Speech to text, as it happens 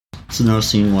So now it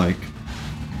seemed like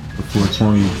the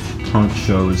 420 punk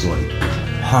show is like,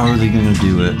 how are they gonna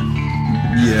do it?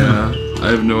 Yeah, I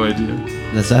have no idea.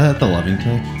 Is that at the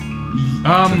Lovington?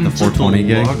 The 420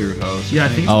 gig? Lager House. Yeah, I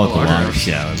think it's Oh, the at the Lager Lager. House.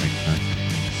 Yeah, that makes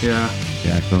sense. Yeah.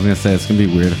 Yeah, 'cause I was gonna say it's gonna be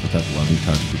weird if it's at the Loving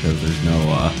Touch because there's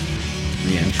no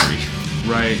re-entry.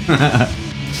 Right.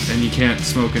 And you can't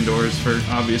smoke indoors for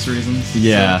obvious reasons.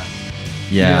 Yeah. So.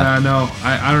 Yeah. Yeah, no.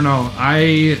 I don't know.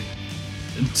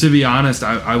 To be honest,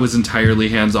 I was entirely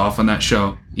hands off on that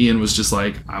show. Ian was just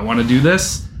like, I want to do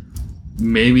this.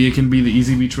 Maybe it can be the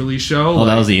Easy Beach release show. Oh,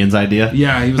 that was Ian's idea?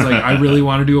 Yeah, he was like, I really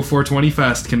want to do a 420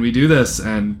 fest. Can we do this?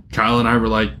 And Kyle and I were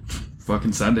like,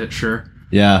 fucking send it, sure.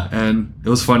 Yeah. And it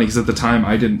was funny because at the time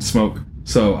I didn't smoke,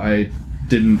 so I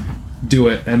didn't do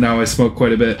it. And now I smoke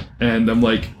quite a bit. And I'm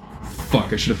like,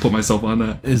 fuck, I should have put myself on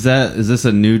that. Is this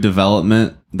a new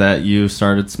development that you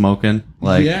started smoking?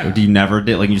 Like, Yeah. you never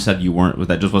did? Like you said, you weren't.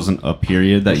 That just wasn't a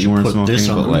period that you weren't Put smoking. this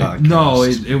on But the like, podcast. No,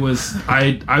 it was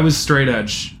I was straight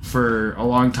edge for a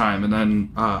long time, and then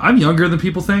I'm younger than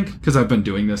people think because I've been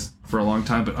doing this for a long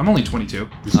time. But I'm only 22.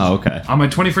 oh, okay. On my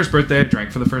 21st birthday, I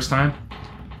drank for the first time,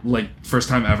 like first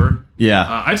time ever.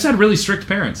 Yeah. I just had really strict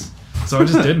parents, so I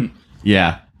just didn't.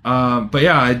 Yeah. But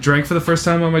yeah, I drank for the first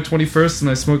time on my 21st, and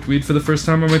I smoked weed for the first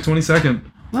time on my 22nd.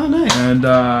 Oh, nice. And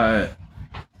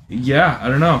yeah, I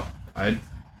don't know.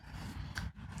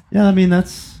 Yeah, I mean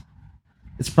it's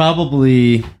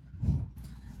probably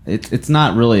it's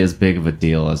not really as big of a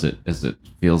deal as it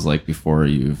feels like before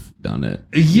you've done it.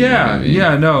 Yeah, You know what I mean?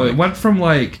 yeah, no, it went from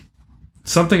like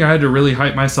something I had to really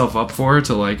hype myself up for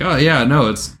to like, oh yeah, no,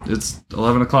 it's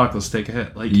 11 o'clock, let's take a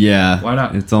hit. Like, Yeah. why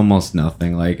not? It's almost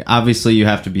nothing. Like, obviously you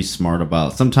have to be smart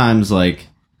about sometimes, like,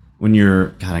 when you're,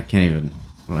 God, I can't even,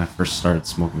 when I first started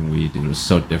smoking weed, dude, it was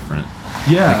so different.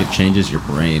 Yeah, Like, it changes your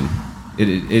brain.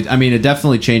 I mean, it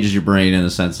definitely changes your brain in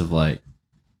the sense of, like,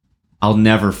 I'll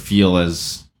never feel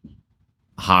as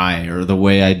high or the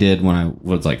way I did when I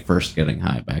was, like, first getting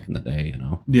high back in the day, you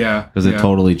know? yeah, Because it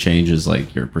totally changes,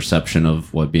 like, your perception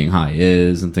of what being high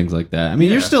is and things like that. I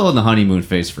mean, you're still in the honeymoon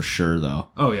phase for sure, though.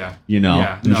 Oh yeah, You know?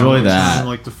 Yeah, Enjoy no, that. Sound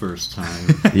like the first time.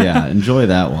 Yeah, enjoy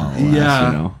that while it lasts,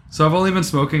 yeah. you know? So I've only been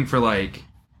smoking for like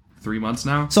 3 months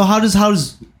now. So how does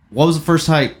what was the first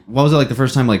time? What was it like the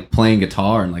first time like playing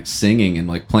guitar and like singing and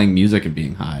like playing music and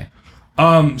being high?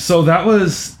 So that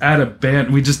was at a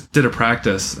band. We just did a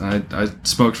practice. I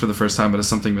smoked for the first time at a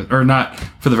Something, or not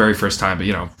for the very first time, but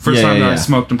you know, first time that I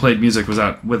smoked and played music was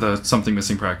with a Something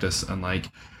Missing practice, and like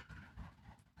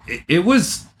it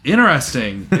was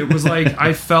interesting. It was like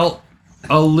I felt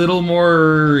a little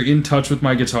more in touch with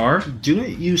my guitar.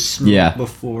 Didn't you smoke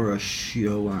before a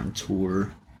show on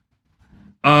tour?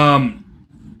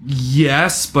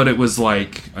 Yes, but it was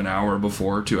like an hour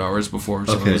before, 2 hours before.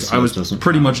 So, Okay, I was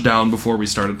pretty much down before we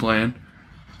started playing.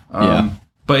 Yeah.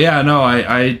 But yeah, no,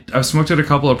 I've smoked at a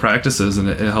couple of practices, and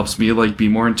it helps me like be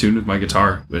more in tune with my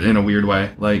guitar, but in a weird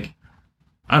way. Like,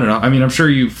 I don't know. I mean, I'm sure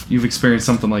you've experienced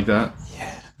something like that.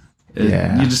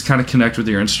 Yeah. You just kind of connect with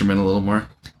your instrument a little more.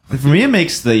 For me, it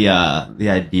makes the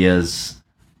ideas.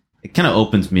 It kind of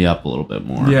opens me up a little bit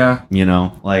more. Yeah. You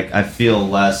know, like I feel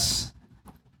less.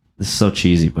 This is so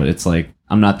cheesy, but it's like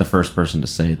I'm not the first person to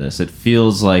say this. It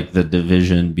feels like the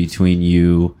division between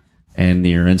you and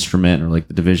your instrument, or like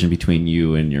the division between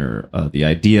you and your the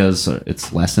ideas,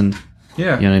 it's lessened.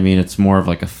 Yeah. You know what I mean? It's more of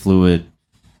like a fluid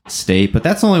state, but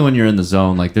that's only when you're in the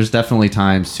zone. Like there's definitely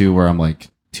times too where I'm like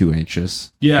too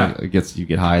anxious. Yeah. Like, you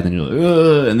get high, then you're like,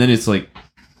 ugh, and then it's like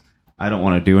I don't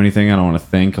want to do anything. I don't want to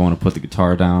think. I want to put the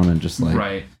guitar down and just like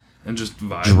right. And just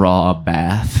vibe. Draw a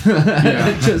bath.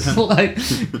 Just like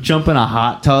jump in a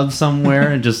hot tub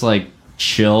somewhere and just like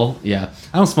chill. Yeah.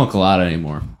 I don't smoke a lot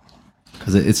anymore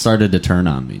because it started to turn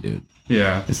on me, dude.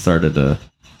 Yeah. It started to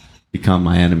become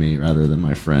my enemy rather than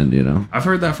my friend, you know? I've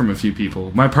heard that from a few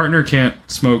people. My partner can't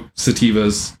smoke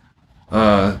sativas.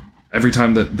 Every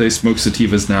time that they smoke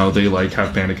sativas now, they like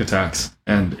have panic attacks,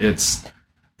 and it's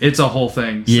a whole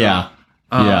thing. So, Yeah.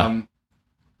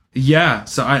 Yeah,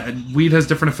 so weed has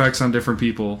different effects on different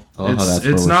people. It's not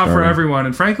for starting. everyone,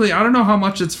 and frankly, I don't know how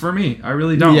much it's for me. I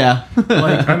really don't. Yeah.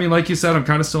 Like, I mean, like you said, I'm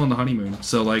kind of still in the honeymoon.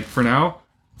 So, like, for now,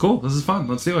 cool, this is fun.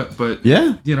 Let's do it. But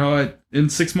Yeah. you know, in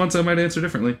 6 months, I might answer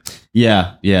differently.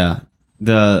 Yeah.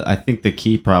 I think the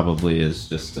key probably is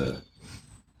just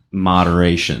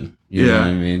moderation. You know what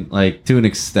I mean? Like to an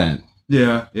extent.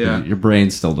 Yeah. Your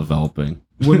brain's still developing.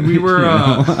 When we were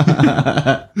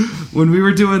when we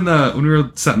were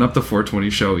setting up the 420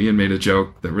 show, Ian made a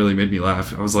joke that really made me laugh.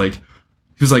 He was like,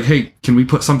 "Hey, can we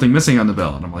put Something Missing on the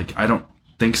bill?" And I'm like, "I don't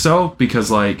think so,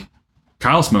 because like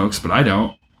Kyle smokes, but I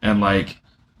don't." And like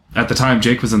at the time,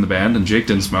 Jake was in the band, and Jake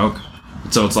didn't smoke.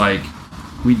 So it's like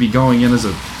we'd be going in as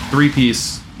a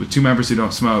 3-piece with 2 members who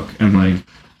don't smoke, and like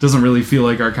doesn't really feel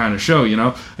like our kind of show, you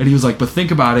know? And he was like, but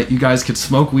think about it, you guys could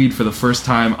smoke weed for the first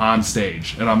time on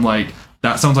stage. And I'm like,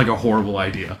 that sounds like a horrible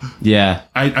idea. Yeah.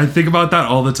 I think about that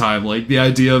all the time. Like the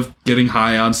idea of getting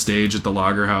high on stage at the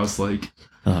Lager House, like,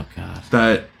 oh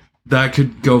god, that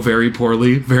could go very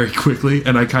poorly very quickly,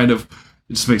 and it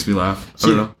just makes me laugh. I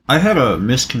don't know. I had a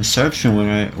misconception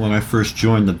when I first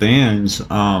joined the bands.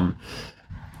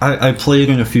 I played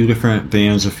in a few different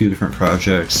bands, a few different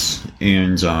projects,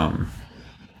 and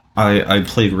I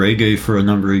played reggae for a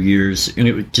number of years, and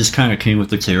it just kind of came with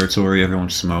the territory. Everyone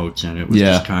smoked, and it was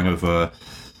just kind of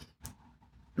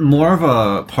more of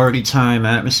a party time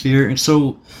atmosphere. And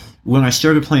so when I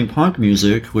started playing punk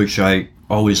music, which I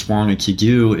always wanted to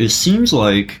do, it seems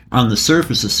like, on the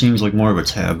surface, it seems like more of a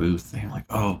taboo thing. Like,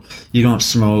 oh, you don't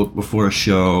smoke before a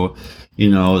show. You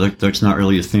know, that's not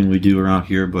really a thing we do around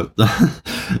here, but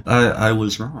I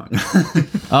was wrong.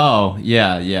 Oh,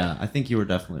 yeah. I think you were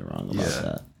definitely wrong about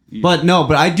that. But no,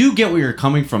 but I do get where you're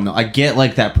coming from, though. I get,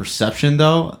 like, that perception,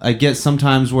 though. I get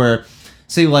sometimes where,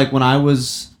 say, like, when I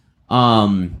was,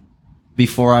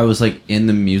 before I was, like, in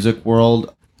the music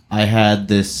world, I had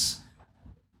this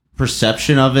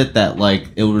perception of it that, like,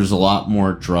 it was a lot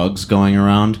more drugs going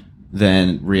around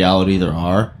than reality there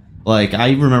are. Like, I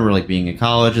remember, like, being in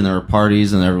college, and there were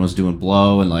parties, and everyone's doing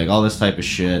blow, and, like, all this type of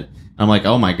shit. I'm like,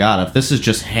 oh, my God, if this is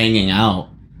just hanging out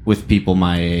with people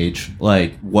my age,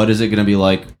 like, what is it going to be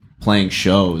like playing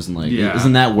shows? And, like,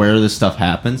 isn't that where this stuff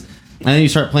happens? And then you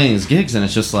start playing these gigs, and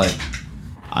it's just like,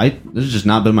 this has just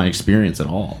not been my experience at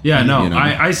all. Yeah, no, you know?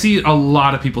 I see a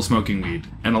lot of people smoking weed,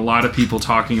 and a lot of people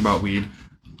talking about weed.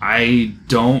 I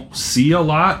don't see a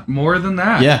lot more than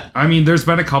that. Yeah. I mean, there's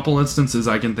been a couple instances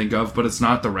I can think of, but it's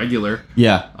not the regular.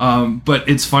 Yeah. But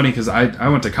it's funny because I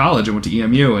went to college. I went to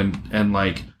EMU, and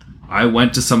like, I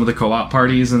went to some of the co-op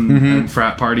parties and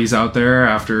frat parties out there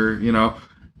after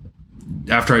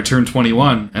I turned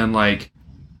 21, and like,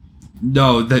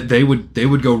 no, that they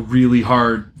would go really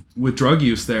hard with drug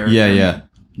use there. Yeah.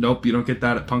 Nope, you don't get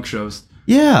that at punk shows.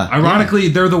 Yeah. Ironically,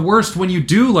 they're the worst when you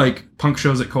do like punk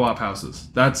shows at co-op houses.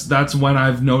 That's when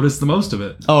I've noticed the most of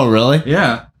it. Oh, really?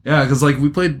 Yeah, because like we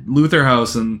played Luther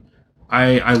House, and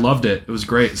I loved it. It was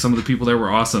great. Some of the people there were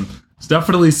awesome. It's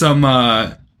definitely some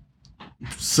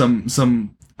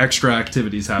extra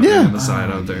activities happening on the side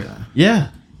out there.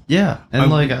 Yeah.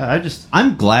 And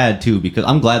I'm glad too, because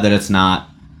I'm glad that it's not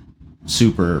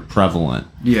super prevalent.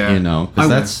 Yeah. You know,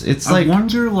 because I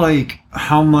wonder, like,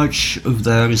 how much of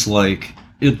that is, like,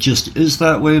 it just is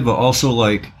that way, but also,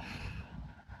 like,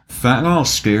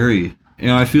 fentanyl's scary. You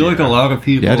know, I feel like a lot of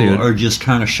people are just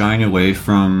kind of shying away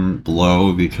from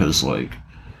blow because, like,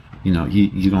 you know,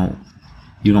 you don't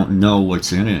know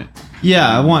what's in it. Yeah,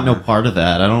 I want no part of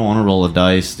that. I don't want to roll a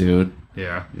dice, dude.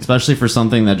 Yeah. Especially for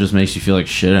something that just makes you feel like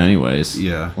shit anyways.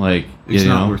 Yeah. Like, it's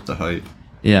not worth the hype.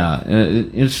 Yeah,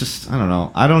 it's just, I don't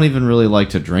know. I don't even really like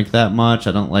to drink that much.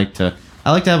 I like to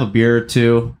have a beer or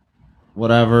two,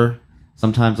 whatever.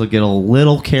 Sometimes I'll get a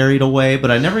little carried away,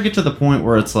 but I never get to the point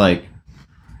where it's like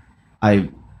I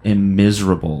am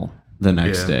miserable the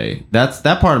next day. That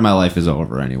part of my life is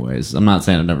over anyways. I'm not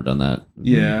saying I've never done that.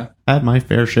 Yeah. I had my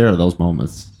fair share of those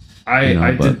moments.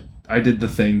 I did the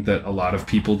thing that a lot of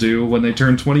people do when they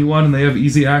turn 21 and they have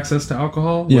easy access to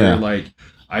alcohol. Where, like,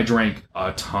 I drank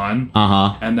a ton,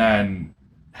 and then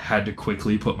had to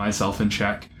quickly put myself in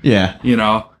check. Yeah. You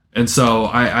know? And so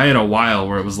I had a while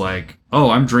where it was like, oh,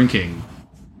 I'm drinking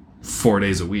 4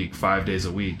 days a week, 5 days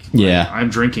a week. Like, yeah. I'm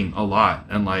drinking a lot.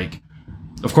 And, like,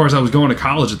 of course, I was going to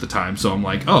college at the time, so I'm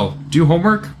like, oh, do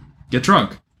homework, get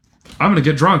drunk. I'm going to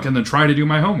get drunk and then try to do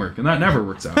my homework. And that never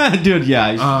works out. Dude, yeah,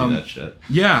 I used to do that shit.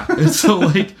 Yeah. And so,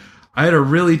 like, I had a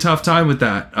really tough time with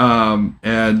that.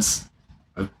 And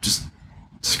I just...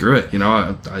 screw it, you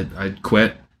know, I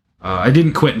quit. I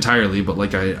didn't quit entirely, but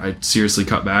like I seriously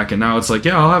cut back, and now it's like,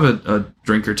 yeah, I'll have a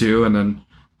drink or two and then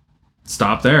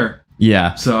stop there.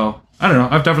 Yeah. So I don't know.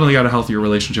 I've definitely got a healthier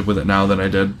relationship with it now than I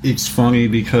did. It's funny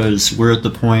because we're at the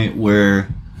point where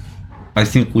I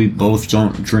think we both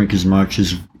don't drink as much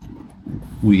as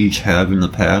we each have in the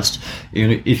past.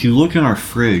 And if you look in our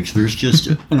fridge, there's just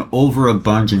an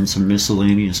overabundance of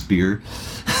miscellaneous beer.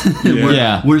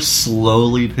 We're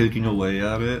slowly picking away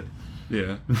at it.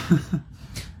 Yeah.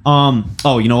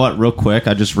 Oh, you know what? Real quick,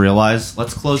 I just realized.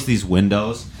 Let's close these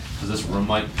windows because this room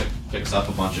might picks up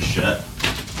a bunch of shit.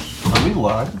 Are we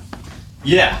live?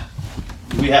 Yeah,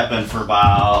 we have been for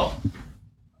about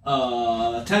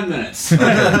 10 minutes.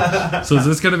 So is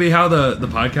this going to be how the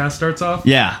podcast starts off?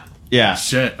 Yeah.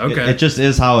 Shit. Okay. It just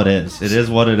is how it is. It is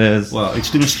what it is. Well, it's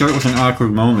going to start with an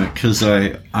awkward moment because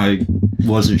I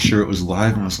wasn't sure it was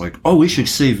live, and I was like, "Oh, we should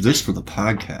save this for the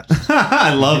podcast."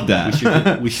 I love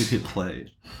that. We should hit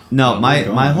play. No,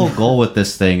 my whole goal with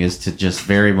this thing is to just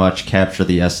very much capture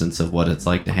the essence of what it's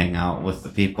like to hang out with the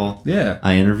people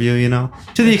I interview,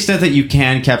 to the extent that you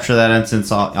can capture that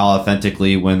essence all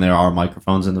authentically when there are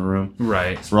microphones in the room.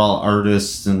 Right. So we're all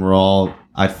artists, and we're all,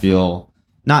 I feel,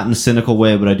 not in a cynical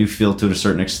way, but I do feel to a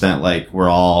certain extent like we're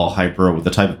all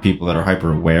the type of people that are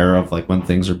hyper aware of like when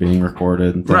things are being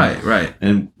recorded and things. Right.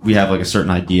 And we have like a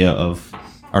certain idea of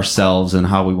ourselves and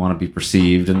how we want to be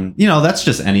perceived, and that's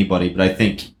just anybody, but I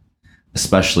think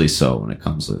especially so when it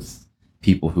comes with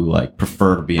people who like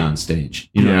prefer to be on stage.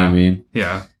 You know what I mean?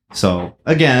 Yeah. So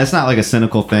again, it's not like a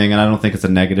cynical thing, and I don't think it's a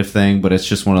negative thing, but it's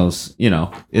just one of those,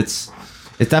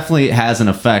 it definitely has an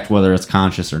effect whether it's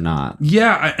conscious or not.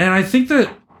 Yeah, and I think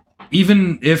that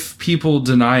even if people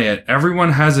deny it,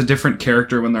 everyone has a different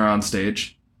character when they're on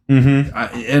stage. Mm-hmm.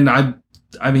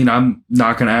 I mean, I'm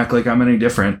not going to act like I'm any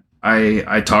different.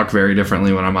 I talk very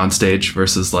differently when I'm on stage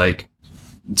versus like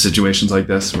situations like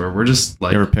this where we're just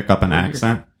like... You ever pick up an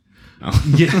accent? No.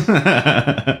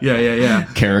 Yeah.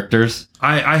 Characters.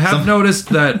 I have noticed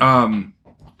that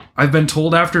I've been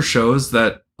told after shows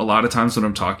that a lot of times when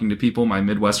I'm talking to people, my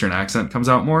Midwestern accent comes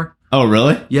out more. Oh,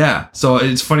 really? Yeah. So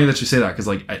it's funny that you say that because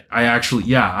like I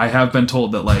actually, I have been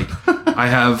told that like I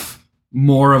have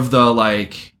more of the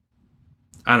like,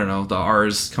 I don't know, the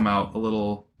R's come out a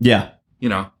little, a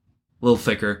little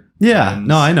thicker. Yeah.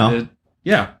 No, I know.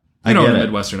 I know what a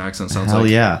Midwestern accent sounds like. Hell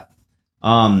yeah.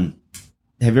 Have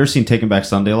you ever seen Taking Back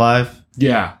Sunday live?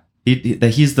 Yeah.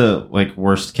 He's the like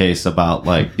worst case about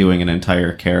like doing an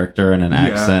entire character and an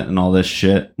accent and all this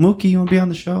shit. Mookie, you want to be on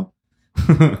the show?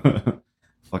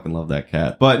 Fucking love that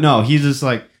cat. But no, he's just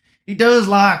like, he does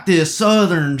like this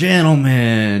Southern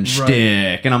gentleman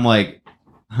shtick. And I'm like,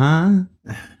 huh?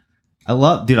 I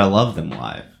love them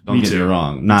live. Don't get me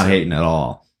wrong. Not hating at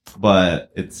all.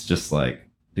 But it's just like,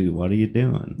 dude, what are you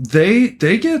doing? They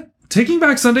get Taking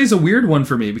Back Sunday's a weird one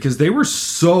for me because they were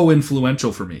so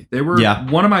influential for me. They were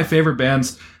one of my favorite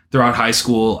bands throughout high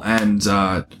school, and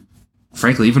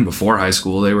frankly, even before high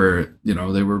school, they were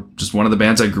just one of the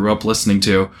bands I grew up listening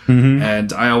to. Mm-hmm.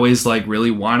 And I always like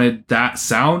really wanted that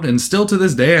sound, and still to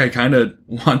this day, I kind of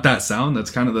want that sound.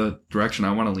 That's kind of the direction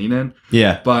I want to lean in.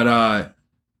 Yeah. But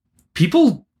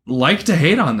people like to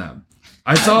hate on them.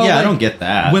 I saw. I don't get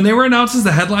that. When they were announced as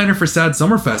the headliner for Sad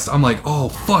Summerfest, I'm like, oh,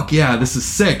 fuck yeah, this is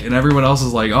sick. And everyone else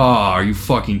is like, oh, are you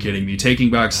fucking kidding me? Taking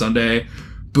Back Sunday,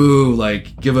 boo,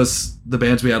 like, give us the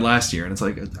bands we had last year. And it's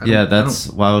like,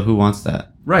 who wants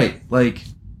that? Right. Like,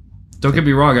 don't get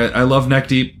me wrong, I love Neck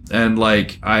Deep, and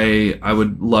like, I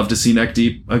would love to see Neck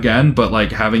Deep again, but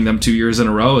like, having them 2 years in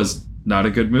a row is not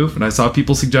a good move. And I saw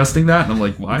people suggesting that, and I'm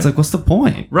like, why? It's like, what's the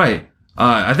point? Right.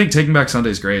 I think Taking Back Sunday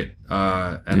is great.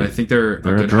 And dude, I think they're a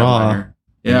good draw. headliner.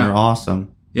 Yeah. They're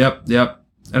awesome. Yep.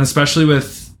 And especially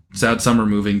with Sad Summer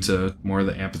moving to more of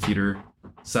the amphitheater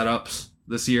setups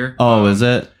this year. Oh, is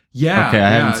it? Yeah. Okay, I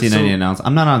haven't seen any announcements.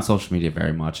 I'm not on social media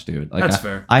very much, dude. Like, that's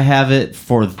fair. I have it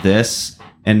for this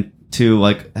and to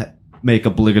like make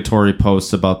obligatory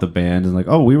posts about the band and like,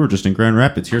 oh, we were just in Grand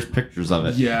Rapids. Here's pictures of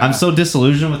it. Yeah. I'm so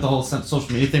disillusioned with the whole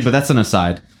social media thing, but that's an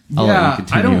aside. I'll let you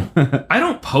continue. I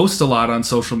don't post a lot on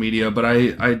social media, but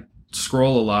I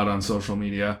scroll a lot on social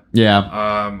media. Yeah.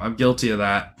 I'm guilty of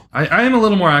that. I am a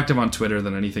little more active on Twitter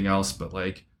than anything else, but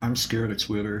like, I'm scared of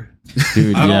Twitter.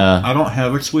 Dude, I don't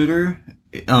have a Twitter,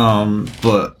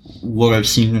 but what I've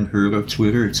seen and heard of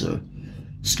Twitter, it's a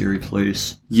scary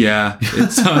place. Yeah,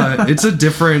 it's a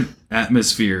different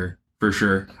atmosphere for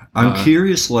sure. I'm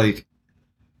curious, like,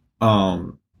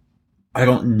 I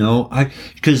don't know,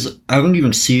 because I don't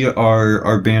even see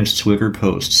our band's Twitter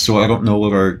posts, so I don't know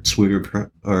what our Twitter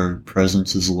our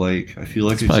presence is like. I feel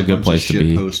like it's a good place to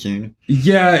be posting.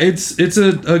 Yeah, it's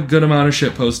a good amount of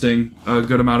shit posting, a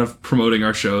good amount of promoting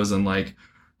our shows, and like,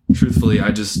 truthfully,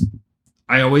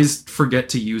 I always forget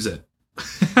to use it.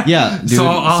 Yeah, dude, so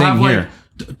I'll same have here.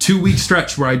 like 2 week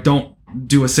stretch where I don't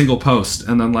do a single post,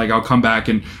 and then like I'll come back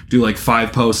and do like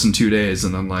 5 posts in 2 days,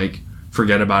 and then like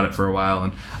forget about it for a while.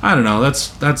 And I don't know,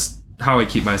 that's how I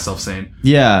keep myself sane.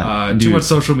 Yeah. Too much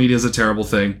social media is a terrible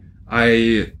thing.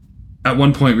 At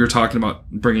one point we were talking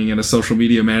about bringing in a social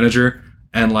media manager,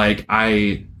 and like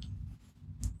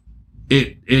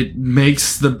it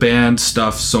makes the band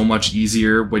stuff so much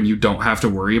easier when you don't have to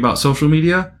worry about social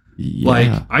media. Yeah.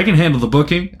 Like, I can handle the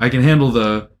booking, I can handle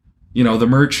the the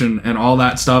merch and all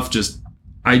that stuff. Just,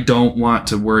 I don't want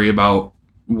to worry about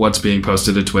what's being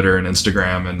posted to Twitter and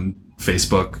Instagram and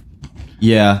Facebook.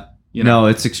 Yeah. No,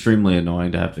 it's extremely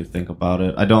annoying to have to think about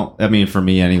it. I mean, for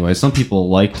me anyway, some people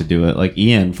like to do it. Like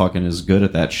Ian fucking is good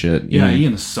at that shit.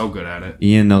 Ian is so good at it.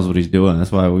 Ian knows what he's doing.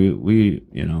 That's why we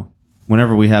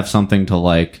whenever we have something to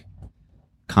like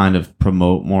kind of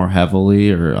promote more heavily,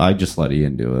 or I just let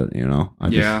Ian do it,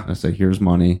 I say, here's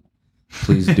money.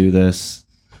 Please do this,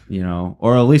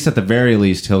 or at least at the very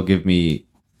least,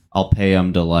 I'll pay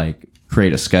him to like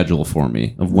create a schedule for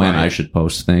me of when I should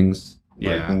post things.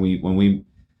 Yeah. Like when we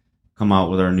come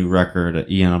out with our new record,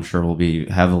 Ian, I'm sure will be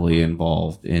heavily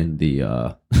involved in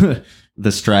the the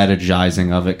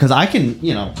strategizing of it, because I can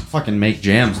fucking make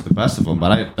jams with the best of them,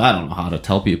 but I don't know how to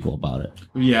tell people about it.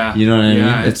 Yeah, you know what I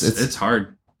mean. It's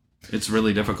hard. It's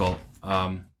really difficult.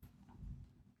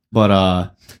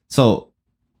 But so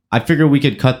I figure we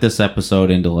could cut this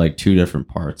episode into like 2 different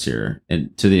parts here,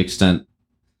 and to the extent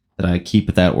that I keep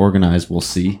it that organized, we'll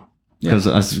see, because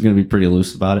I was going to be pretty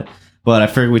loose about it. But I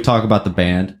figured we talk about the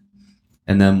band,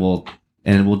 and then we'll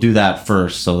do that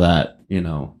first, so that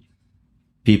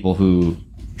people who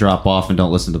drop off and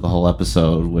don't listen to the whole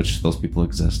episode, which those people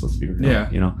exist, let's be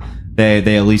real,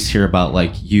 they at least hear about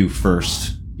like you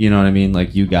first, you know what I mean,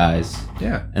 like you guys,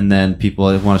 and then people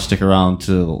that want to stick around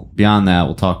to beyond that,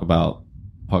 we'll talk about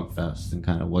Pugfest and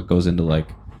kind of what goes into like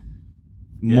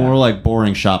more like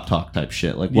boring shop talk type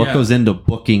shit, like what goes into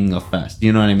booking a fest,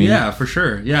 you know what I mean? Yeah, for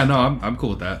sure. Yeah, no, I'm cool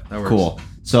with that. That works. Cool.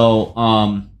 So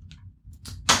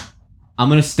I'm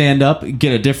going to stand up,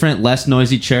 get a different, less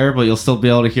noisy chair, but you'll still be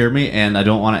able to hear me, and I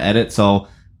don't want to edit, so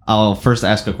I'll first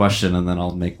ask a question, and then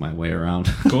I'll make my way around.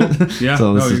 Cool. Yeah.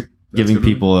 So this is giving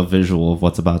people a visual of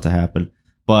what's about to happen.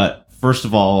 But first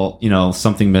of all,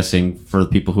 something missing for the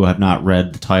people who have not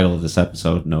read the title of this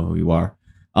episode, know who you are.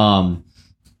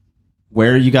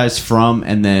 Where are you guys from,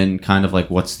 and then kind of like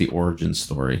what's the origin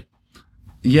story?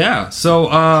 Yeah,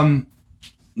 so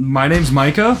my name's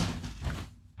Micah.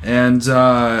 And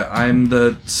I'm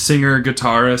the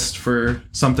singer-guitarist for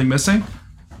Something Missing.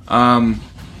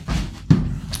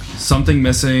 Something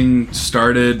Missing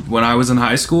started when I was in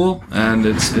high school, and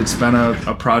it's been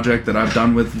a project that I've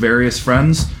done with various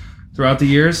friends throughout the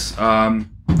years.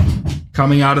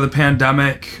 Coming out of the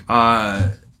pandemic,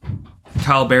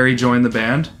 Kyle Berry joined the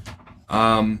band.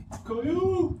 Hey,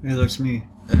 that's me.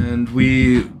 And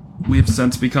we've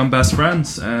since become best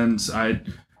friends, and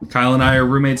Kyle and I are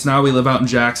roommates now. We live out in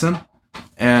Jackson.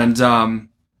 And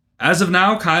as of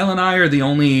now, Kyle and I are the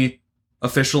only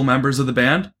official members of the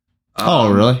band.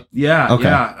 Oh, really? Yeah. Okay.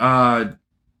 Yeah.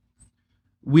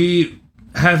 We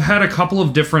have had a couple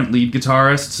of different lead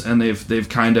guitarists, and they've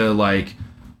kind of like...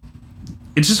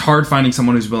 It's just hard finding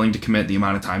someone who's willing to commit the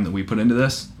amount of time that we put into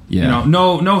this. Yeah.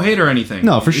 No hate or anything.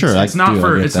 No, for sure. It's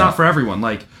not for everyone.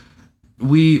 Like,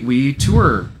 we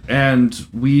tour, and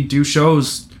we do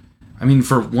shows... I mean,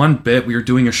 for one bit, we were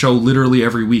doing a show literally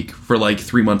every week for like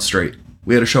 3 months straight.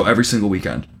 We had a show every single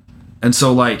weekend. And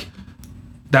so like,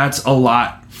 that's a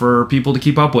lot for people to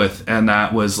keep up with. And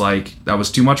that was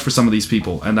too much for some of these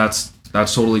people. And that's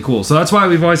totally cool. So that's why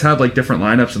we've always had like different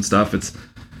lineups and stuff.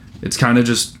 It's kind of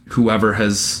just whoever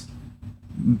has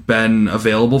been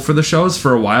available for the shows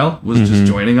for a while was just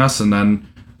joining us. And then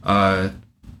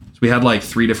we had like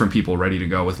 3 different people ready to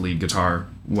go with lead guitar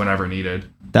whenever needed.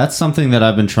 That's something that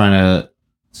I've been trying to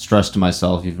stress to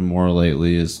myself even more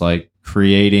lately, is like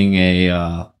creating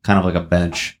a kind of like a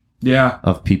bench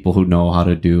of people who know how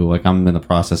to do, like I'm in the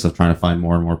process of trying to find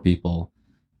more and more people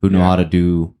who know how to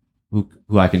do, who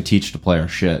I can teach to play our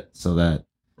shit, so that,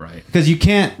 because you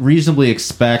can't reasonably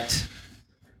expect,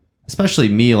 especially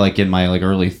me, like in my like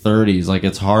early 30s, like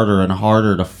it's harder and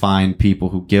harder to find people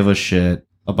who give a shit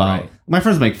about. My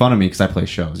friends make fun of me because I play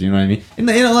shows, you know what I mean, in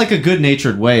like a good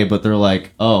natured way, but they're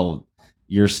like, oh,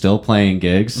 you're still playing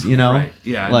gigs, Right.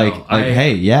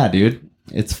 Hey, yeah, dude,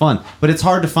 it's fun, but it's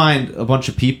hard to find a bunch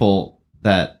of people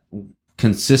that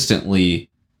consistently,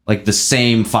 like the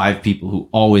same 5 people who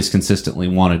always consistently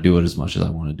want to do it as much as I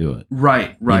want to do it.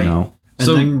 Right. And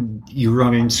then you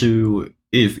run into,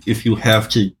 if you have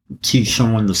to teach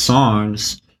someone the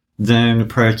songs, then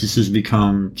practices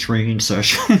become training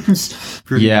sessions.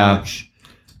 Pretty much.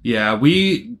 Yeah,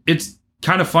 it's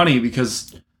kind of funny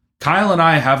because Kyle and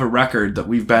I have a record that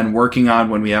we've been working on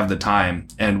when we have the time,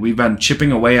 and we've been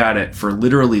chipping away at it for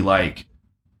literally like,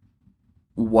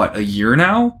 a year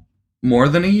now? More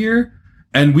than a year?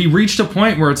 And we reached a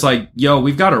point where it's like, yo,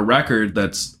 we've got a record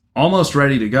that's almost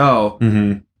ready to go.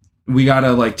 Mm-hmm. We got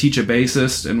to like teach a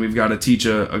bassist, and we've got to teach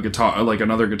a guitar, like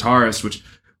another guitarist, which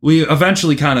we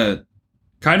eventually kind of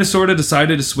sort of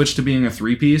decided to switch to being a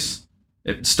 3-piece.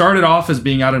 It started off as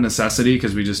being out of necessity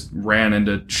because we just ran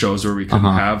into shows where we couldn't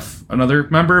have another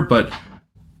member. But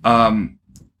I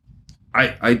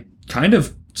kind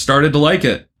of started to like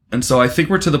it. And so I think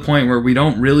we're to the point where we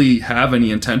don't really have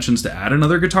any intentions to add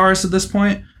another guitarist at this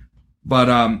point. But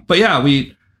yeah,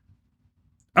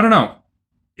 I don't know.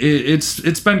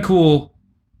 It's been cool,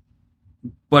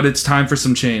 but it's time for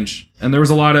some change. And there was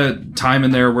a lot of time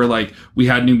in there where like we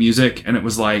had new music, and it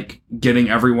was like getting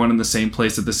everyone in the same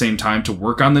place at the same time to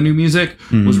work on the new music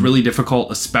was really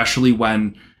difficult, especially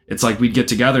when it's like we'd get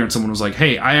together and someone was like,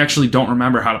 hey, I actually don't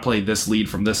remember how to play this lead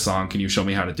from this song. Can you show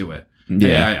me how to do it?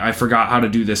 Yeah. Hey, I forgot how to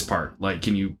do this part. Like,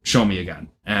 can you show me again?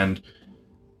 And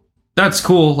that's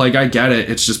cool. Like, I get it.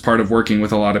 It's just part of working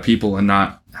with a lot of people and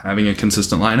not having a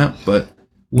consistent lineup. But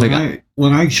when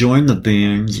I joined the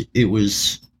band, it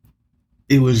was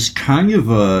kind of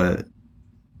a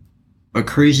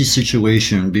crazy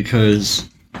situation because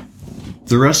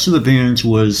the rest of the band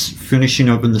was finishing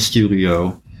up in the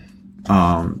studio.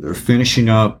 They're finishing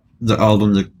up the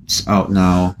album that's out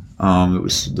now. It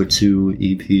was the 2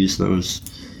 EPs that was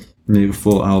made a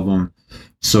full album.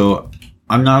 So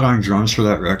I'm not on drums for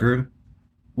that record,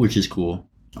 which is cool.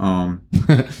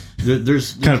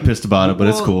 There's kind of pissed about it, but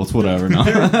it's cool. It's whatever. No.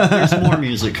 There's more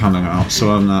music coming out, so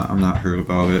I'm not hurt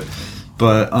about it.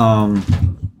 But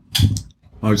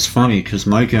it's funny because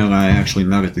Micah and I actually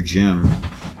met at the gym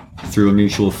through a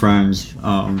mutual friend.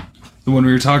 The one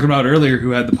we were talking about earlier,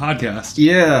 who had the podcast.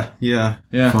 Yeah.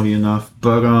 Funny enough,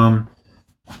 but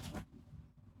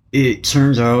it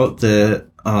turns out that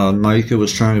Micah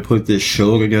was trying to put this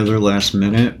show together last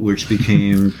minute, which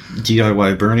became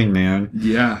DIY Burning Man.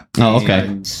 Yeah. Oh, okay.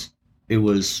 And it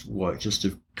was, just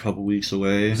a couple weeks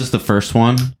away. Is this the first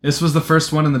one? This was the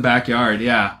first one in the backyard,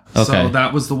 yeah. Okay. So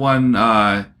that was the one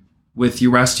with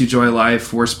You Rest, You Joy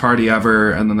Life, Worst Party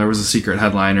Ever, and then there was a secret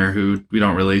headliner who we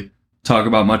don't really talk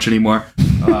about much anymore.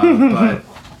 But,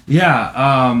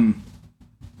 yeah,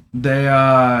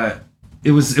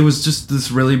 It was just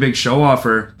this really big show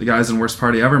offer. The guys in Worst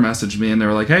Party Ever messaged me, and they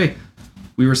were like, hey,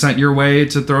 we were sent your way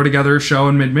to throw together a show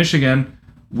in mid-Michigan.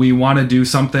 We want to do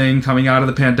something coming out of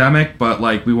the pandemic, but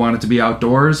like we want it to be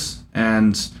outdoors,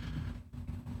 and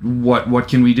what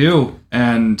can we do?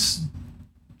 And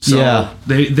so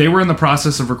they were in the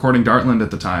process of recording Dartland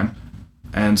at the time.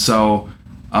 And so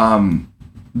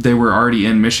they were already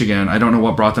in Michigan. I don't know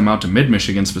what brought them out to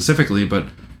mid-Michigan specifically, but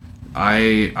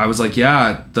I was like,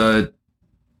 yeah, the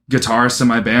guitarist in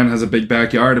my band has a big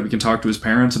backyard, and we can talk to his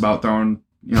parents about throwing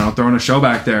a show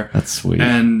back there. That's sweet.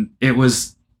 And it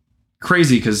was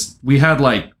crazy because we had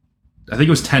I think it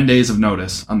was 10 days of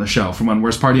notice on the show from when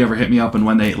Worst Party Ever hit me up and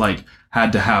when they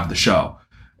had to have the show.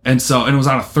 And it was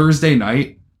on a Thursday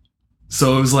night.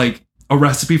 So it was like a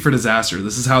recipe for disaster.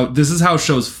 This is how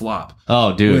shows flop.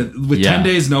 Oh, dude. With 10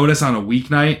 days notice on a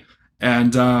weeknight.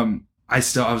 And I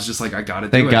was just like, I gotta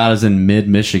do it. Thank God it's in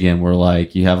mid-Michigan where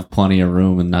you have plenty of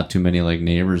room and not too many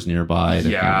neighbors nearby.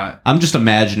 Yeah. I'm just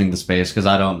imagining the space because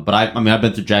I don't, but I mean, I've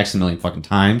been through Jackson a million fucking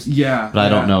times. Yeah. But I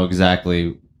don't know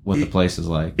exactly what the place is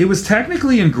like. It was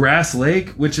technically in Grass Lake,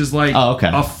 which is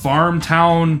a farm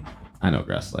town. I know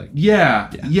Grass Lake.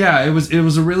 Yeah. It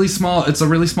was a really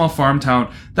small farm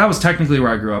town. That was technically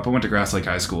where I grew up. I went to Grass Lake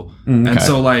High School. Okay. And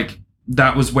so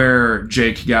that was where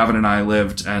Jake, Gavin, and I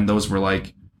lived, and those were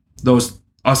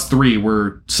us three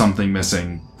were something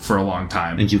missing for a long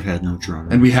time. And you had no drummer.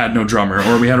 And we had no drummer,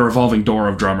 or we had a revolving door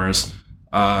of drummers.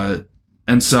 And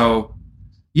so,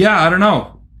 yeah, I don't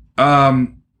know.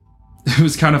 It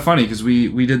was kind of funny because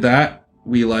we did that.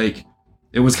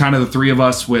 It was kind of the three of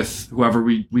us with whoever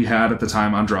we had at the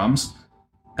time on drums.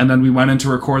 And then we went in to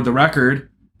record the record,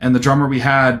 and the drummer we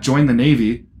had joined the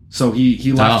Navy. So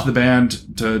he left the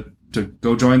band to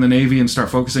go join the Navy and start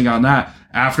focusing on that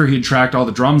after he'd tracked all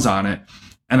the drums on it.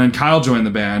 And then Kyle joined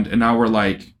the band, and now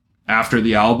we're after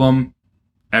the album,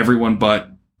 everyone but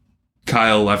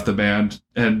Kyle left the band,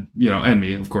 and and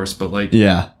me, of course. But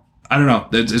yeah, I don't know.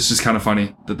 It's just kind of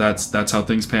funny that's how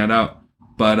things panned out.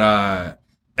 But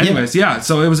anyways, yeah.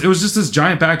 So it was just this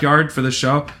giant backyard for this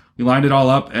show. We lined it all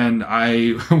up, and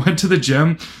I went to the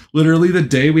gym literally the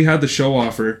day we had the show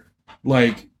offer.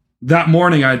 That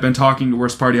morning, I had been talking to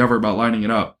Worst Party Ever about lining it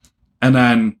up, and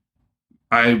then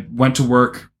I went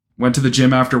to the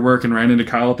gym after work and ran into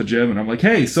Kyle at the gym, and I'm like,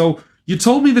 hey, so you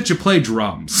told me that you play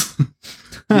drums.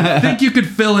 You think you could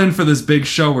fill in for this big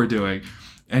show we're doing?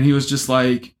 And he was just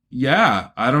like, yeah,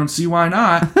 I don't see why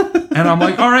not. And I'm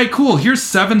like, all right, cool. Here's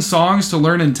 7 songs to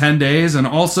learn in 10 days. And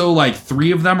also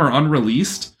 3 of them are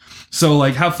unreleased. So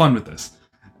have fun with this.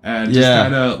 And just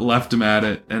kind of left him at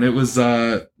it. And it was,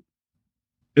 I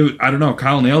don't know.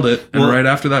 Kyle nailed it. And right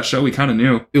after that show, we kind of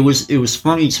knew. It was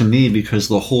funny to me because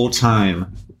the whole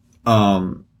time,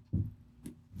 from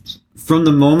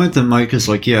the moment that Mike is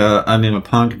like, yeah, I'm in a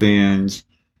punk band,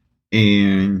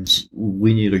 and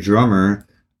we need a drummer,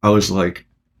 I was like,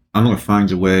 I'm gonna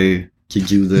find a way to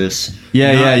do this.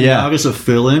 Not as a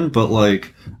fill-in, but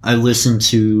like I listened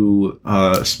to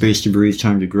Space to Breathe,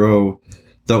 Time to Grow.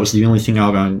 That was the only thing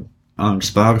out on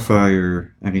Spotify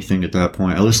or anything at that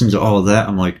point. I listened to all of that.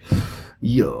 I'm like,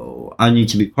 yo, I need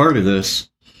to be part of this.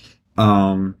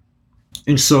 And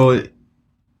so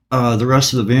the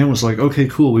rest of the band was like, okay,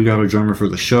 cool, we got a drummer for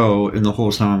the show. And the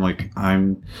whole time I'm like,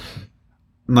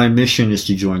 my mission is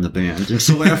to join the band. And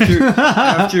so after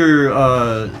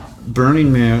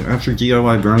Burning Man, after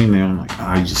DIY Burning Man, I'm like,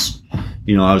 I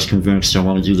was convinced I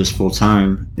want to do this full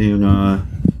time, and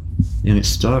it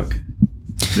stuck.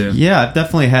 Yeah, I've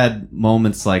definitely had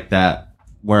moments like that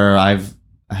where I've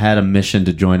had a mission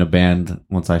to join a band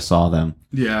once I saw them.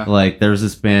 Yeah. Like, there's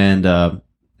this band,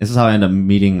 this is how I ended up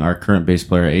meeting our current bass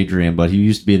player, Adrian, but he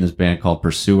used to be in this band called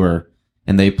Pursuer,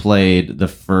 and they played the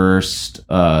first,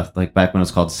 like back when it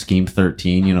was called Scheme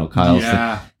 13, Kyle's.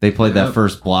 Yeah. They played that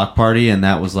first block party, and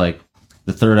that was like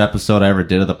the third episode I ever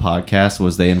did of the podcast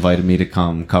was they invited me to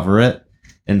come cover it.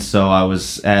 And so I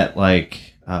was at like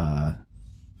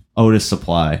Otis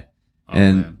Supply,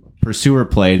 and Pursuer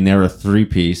played, and they were a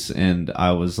 3-piece, and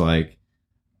I was like,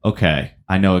 okay,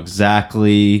 I know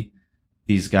exactly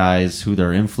these guys, who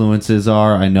their influences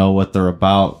are. I know what they're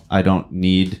about. I don't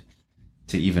need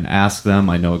to even ask them.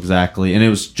 I know exactly. And it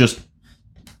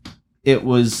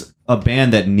was a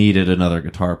band that needed another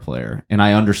guitar player, and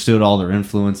I understood all their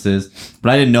influences,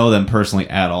 but I didn't know them personally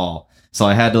at all. So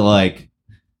I had to like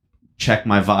check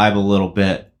my vibe a little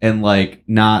bit and like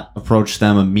not approach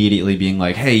them immediately being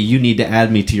like, hey, you need to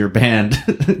add me to your band.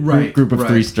 Group of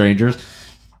 3 strangers.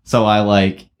 So I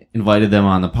like invited them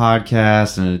on the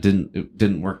podcast, and it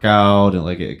didn't work out, and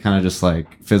like it kind of just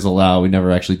like fizzled out. We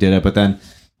never actually did it. But then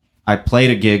I played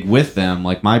a gig with them,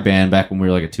 like my band back when we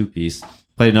were like a 2-piece.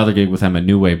 Played another gig with them at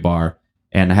New Wave Bar,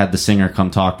 and I had the singer come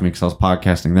talk to me because I was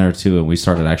podcasting there too, and we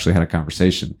actually had a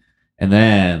conversation. And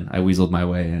then I weaseled my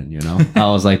way in,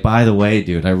 I was like, by the way,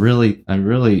 dude, I really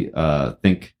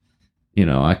think,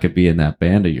 I could be in that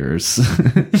band of yours.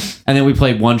 And then we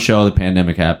played one show, the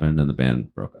pandemic happened, and the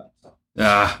band broke up.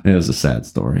 It was a sad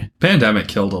story. Pandemic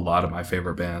killed a lot of my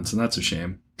favorite bands, and that's a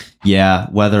shame. Yeah,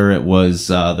 whether it was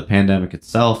the pandemic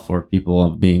itself or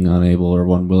people being unable or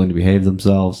unwilling to behave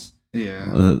themselves.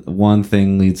 Yeah. One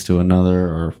thing leads to another,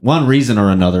 or one reason or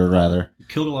another, rather. It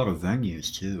killed a lot of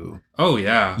venues, too. Oh,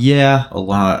 yeah. Yeah. A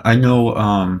lot. I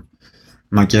know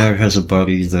my dad has a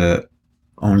buddy that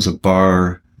owns a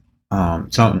bar.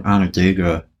 It's out in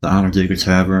Onondaga, the Onondaga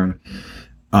Tavern.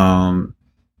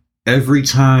 Every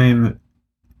time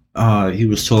he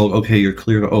was told, okay, you're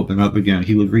clear to open up again,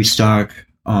 he would restock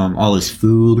all his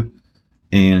food,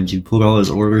 and he'd put all his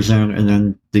orders in, and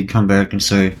then they'd come back and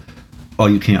say, oh,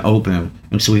 you can't open.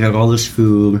 And so we had all this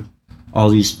food, all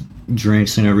these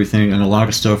drinks and everything, and a lot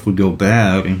of stuff would go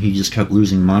bad, and he just kept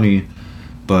losing money.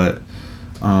 But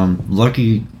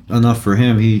lucky enough for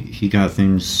him, he got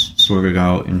things sorted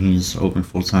out, and he's open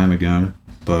full time again.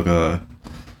 But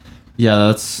yeah,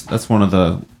 that's one of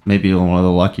the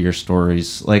luckier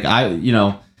stories. Like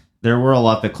there were a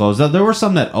lot that closed. There were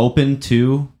some that opened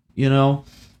too,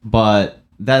 but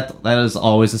that is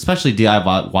always, especially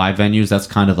DIY venues, that's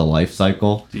kind of the life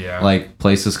cycle. Yeah. Like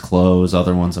places close,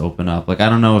 other ones open up. Like I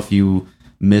don't know if you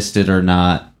missed it or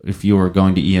not, if you were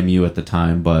going to EMU at the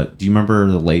time, but do you remember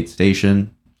the Late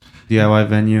Station DIY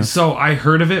venue? So I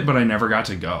heard of it, but I never got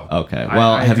to go. Okay.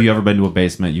 Well, have you ever been to a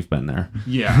basement? You've been there.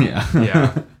 Yeah.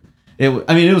 Yeah.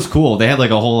 It was cool. They had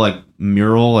like a whole like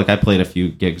mural. Like I played a few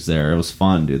gigs there. It was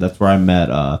fun, dude. That's where I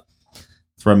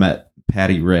met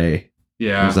Patty Ray.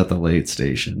 Yeah. It was at the Late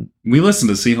Station. We listened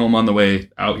to See Home on the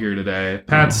way out here today.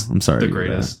 Pat's I'm sorry the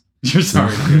greatest. You're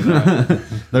sorry to hear that.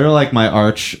 They're like my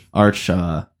arch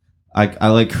I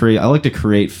like to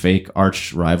create fake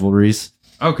arch rivalries.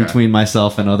 Okay. Between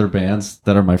myself and other bands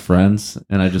that are my friends,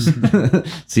 and I just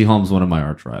See Home's one of my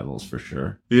arch rivals for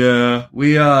sure. Yeah.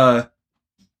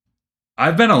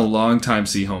 I've been a long time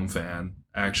See Home fan,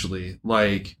 actually.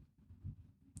 Like,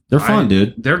 they're fun,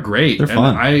 dude. They're great. They're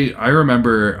fun. I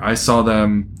remember I saw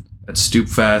them at Stoop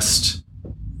Fest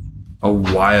it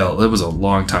was a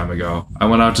long time ago. I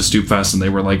went out to Stoop Fest, and they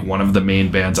were like one of the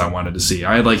main bands I wanted to see.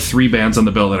 I had like 3 bands on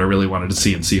the bill that I really wanted to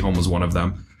see, and See Home was one of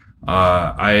them.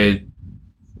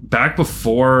 Back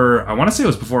before, I want to say it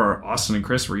was before Austin and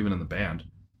Chris were even in the band.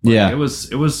 Like, yeah. It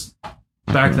was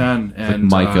back then.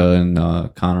 And like Micah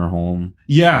and Connor Holm.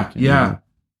 Yeah.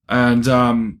 And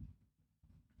I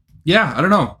don't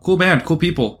know. Cool band, cool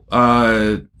people.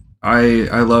 I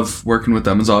love working with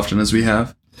them as often as we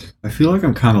have. I feel like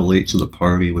I'm kind of late to the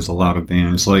party with a lot of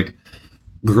bands. Like,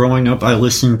 growing up, I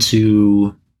listened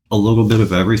to a little bit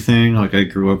of everything. Like I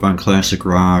grew up on classic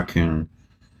rock and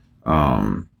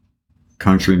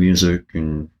country music,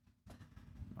 and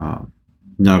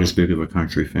not as big of a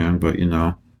country fan, but you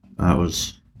know, that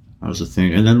was a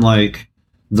thing. And then like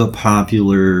the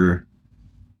popular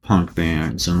punk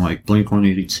bands and like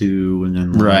Blink-182, and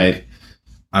then like, Right.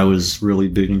 I was really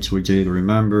big into A Day to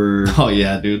Remember. Oh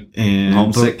yeah, dude. And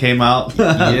Homesick came out.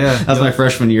 Yeah. That was my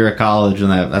freshman year of college,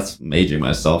 and that's aging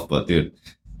myself, but dude,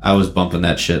 I was bumping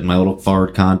that shit in my little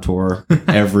Ford Contour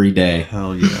every day.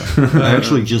 Hell yeah. I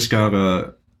actually just got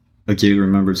a Day to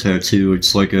Remember tattoo.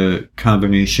 It's like a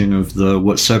combination of the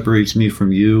What Separates Me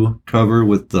From You cover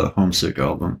with the Homesick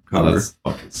album cover. Oh, that's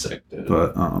fucking sick, dude.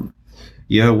 But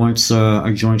yeah, once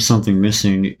I joined Something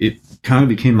Missing, it kind of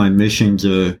became my mission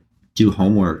to do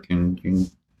homework and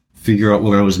figure out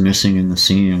what I was missing in the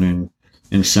scene.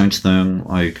 And since then,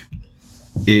 like,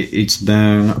 it's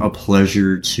been a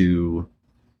pleasure to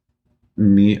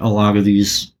meet a lot of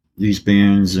these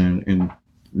bands and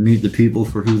meet the people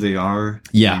for who they are.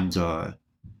 Yeah. And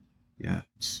yeah.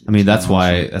 I mean, that's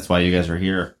awesome. why you guys are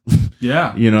here.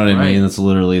 Yeah. You know what I Right. mean? That's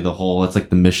literally the whole, it's like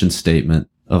the mission statement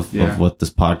of Yeah. what this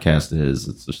podcast is.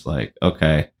 It's just like,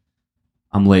 okay,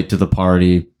 I'm late to the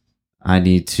party. I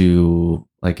need to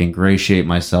like ingratiate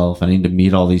myself. I need to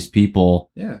meet all these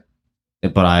people. Yeah.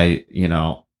 But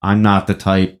I'm not the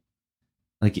type,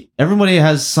 like everybody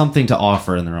has something to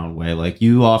offer in their own way. Like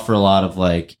you offer a lot of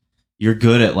like, you're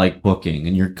good at like booking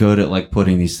and you're good at like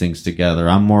putting these things together.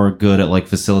 I'm more good at like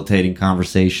facilitating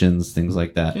conversations, things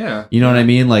like that. Yeah. You know what I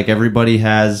mean? Like everybody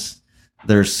has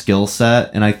their skill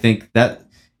set. And I think that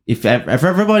if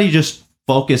everybody just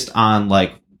focused on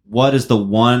like, what is the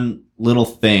one little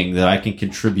thing that I can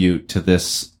contribute to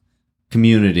this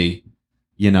community,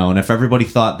 and if everybody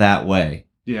thought that way,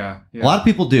 Yeah. a lot of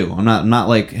people do. I'm not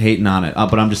like hating on it,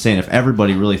 but I'm just saying if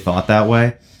everybody really thought that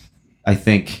way, I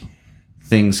think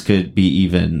things could be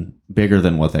even bigger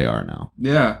than what they are now.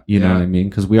 Yeah. You know what I mean?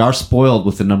 Because we are spoiled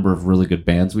with the number of really good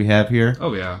bands we have here.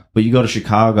 Oh yeah. But you go to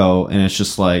Chicago and it's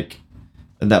just like,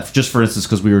 and that just for instance,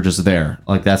 because we were just there,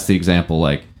 like that's the example,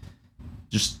 like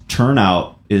just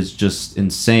turnout is just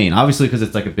insane. Obviously because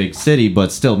it's like a big city,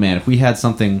 but still, man,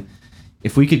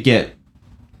 if we could get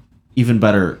even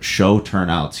better show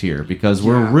turnouts here, because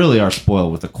we really are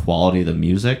spoiled with the quality of the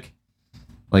music.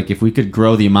 Like if we could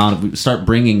grow the amount of, start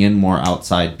bringing in more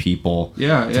outside people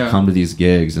to come to these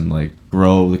gigs and like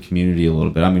grow the community a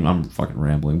little bit. I mean, I'm fucking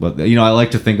rambling, but I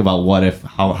like to think about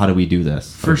how do we do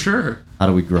this? For sure. How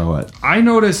do we grow it? I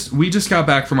noticed we just got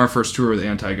back from our first tour with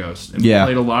Anti-Ghost and we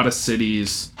played a lot of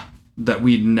cities that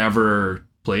we'd never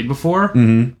played before.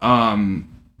 Mm-hmm.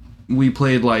 We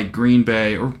played like Green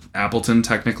Bay or Appleton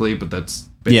technically, but that's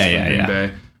basically Green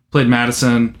Bay. Played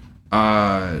Madison,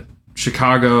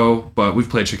 Chicago, but we've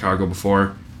played Chicago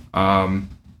before.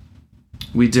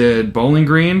 We did Bowling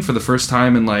Green for the first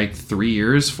time in like 4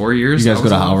 years. You guys go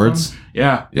to Howard's?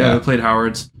 Yeah, we played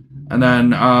Howard's. And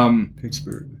then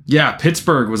Pittsburgh. Yeah,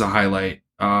 Pittsburgh was a highlight.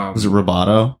 Was it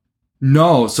Roboto?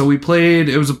 No, so we played,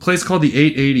 it was a place called the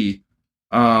 880.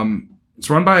 It's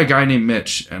run by a guy named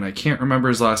Mitch, and I can't remember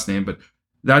his last name, but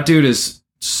that dude is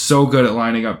so good at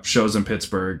lining up shows in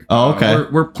Pittsburgh. Oh, okay.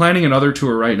 We're planning another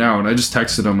tour right now, and I just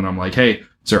texted him, and I'm like, hey,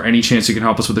 is there any chance you can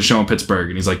help us with a show in Pittsburgh?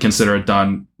 And he's like, consider it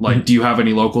done. Like, do you have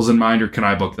any locals in mind, or can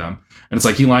I book them? And it's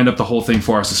like, he lined up the whole thing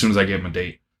for us as soon as I gave him a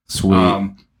date.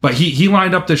 Sweet. But he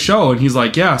lined up the show, and he's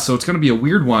like, yeah, so it's going to be a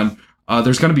weird one.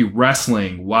 There's going to be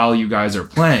wrestling while you guys are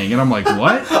playing. And I'm like,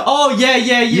 what? Oh,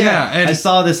 yeah. And I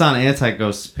saw this on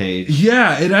Anti-Ghost's page.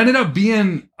 Yeah, it ended up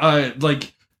being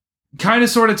like kind of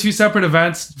sort of two separate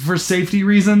events for safety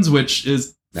reasons, which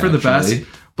is for the best.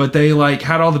 But they like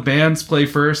had all the bands play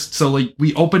first. So like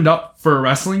we opened up for a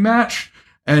wrestling match,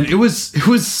 and it was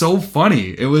so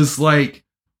funny. It was like,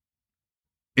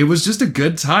 it was just a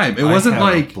good time. It wasn't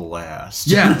like a blast.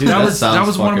 Yeah, Dude, that was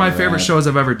one of my fucking favorite rad. shows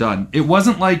I've ever done. It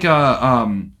wasn't like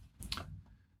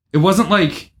it wasn't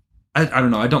like I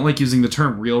don't know. I don't like using the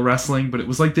term real wrestling, but it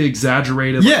was like the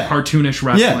exaggerated, like, cartoonish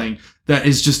wrestling that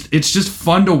is it's just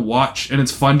fun to watch and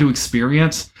it's fun to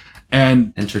experience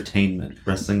and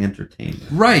wrestling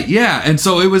entertainment. Right, yeah. And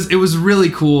so it was really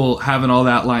cool having all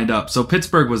that lined up. So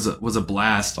Pittsburgh was a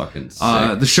blast. Fucking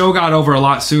sick. The show got over a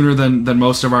lot sooner than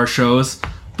most of our shows,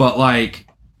 but like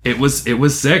it was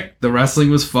sick. The wrestling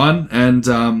was fun,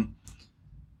 and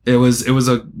it was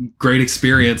a great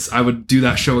experience. I would do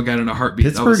that show again in a heartbeat.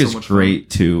 Pittsburgh is great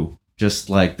too. Just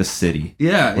like the city.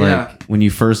 Yeah. When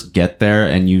you first get there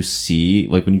and you see,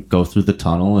 like when you go through the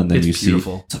tunnel and then It's you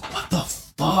beautiful. see, it's like, what the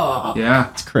fuck?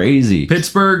 Yeah. It's crazy.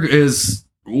 Pittsburgh is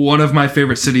one of my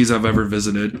favorite cities I've ever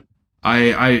visited.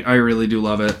 I really do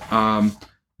love it.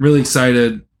 Really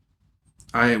excited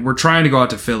we're trying to go out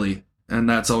to Philly, and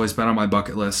that's always been on my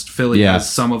bucket list. Philly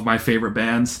has some of my favorite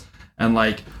bands, and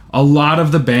like a lot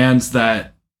of the bands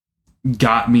that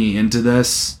got me into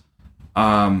this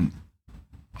are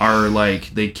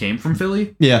like they came from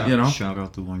Philly. Yeah, you know. Shout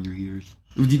out the Wonder Years.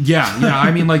 Yeah.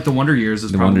 I mean, like the Wonder Years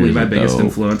is probably my biggest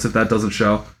influence, if that doesn't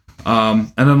show.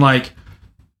 And then like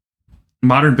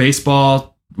modern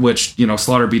baseball, which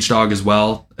Slaughter Beach Dog as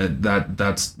well.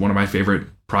 That's one of my favorite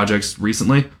projects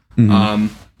recently. And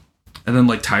then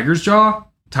like Tiger's Jaw.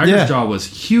 Tiger's Jaw was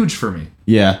huge for me.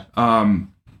 Yeah.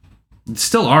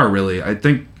 Still are, really. I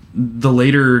think the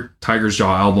later Tiger's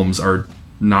Jaw albums are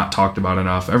not talked about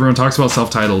enough. Everyone talks about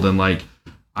Self-Titled, and like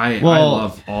I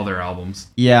love all their albums.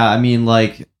 Yeah, I mean,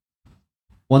 like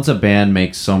once a band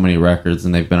makes so many records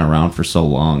and they've been around for so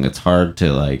long, it's hard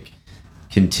to like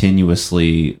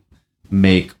continuously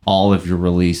make all of your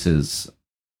releases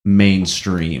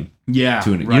mainstream. Yeah,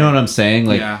 you know what I'm saying?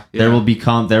 Like there will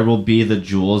be the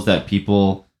jewels that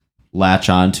people latch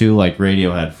onto, like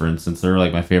Radiohead, for instance. They're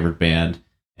like my favorite band,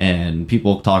 and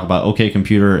people talk about OK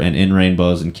Computer and In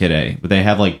Rainbows and Kid A, but they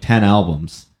have like 10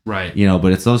 albums, right?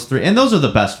 But it's those three, and those are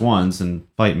the best ones. And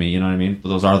fight me, you know what I mean? But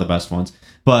those are the best ones.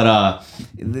 But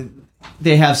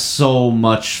they have so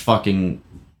much fucking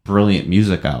brilliant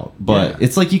music out. But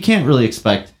it's like you can't really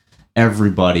expect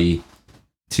everybody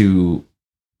to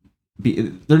be.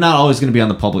 They're not always going to be on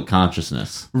the public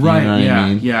consciousness, right? You know what I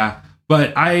mean? Yeah.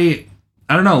 But I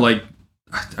don't know. Like,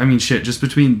 I mean, shit. Just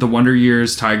between the Wonder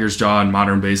Years, Tiger's Jaw, and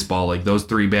Modern Baseball, like those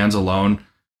three bands alone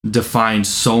defined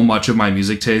so much of my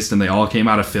music taste, and they all came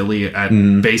out of Philly at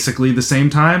basically the same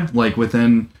time. Like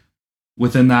within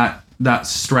that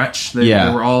stretch,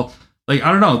 they were all like,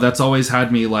 I don't know. That's always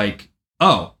had me like,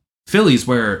 oh, Philly's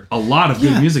where a lot of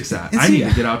good music's at. I need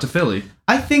to get out to Philly.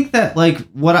 I think that like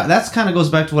that's kind of goes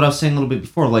back to what I was saying a little bit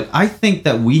before. Like I think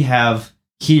that we have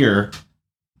here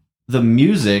the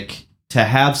music to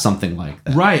have something like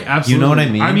that. Right, absolutely. You know what I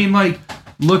mean? I mean, like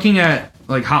looking at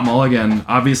like Hot Mulligan.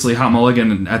 Obviously, Hot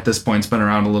Mulligan at this point's been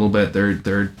around a little bit.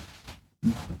 They're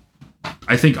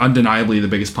I think undeniably the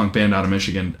biggest punk band out of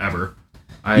Michigan ever.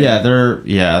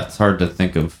 It's hard to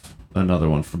think of another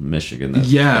one from Michigan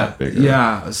that's that bigger.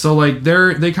 Yeah. So like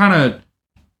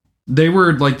they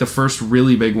were like the first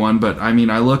really big one, but I mean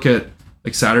I look at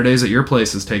like Saturdays at Your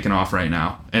Place is taking off right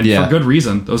now. And for good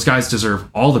reason. Those guys deserve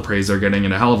all the praise they're getting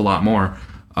and a hell of a lot more.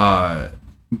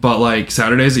 But like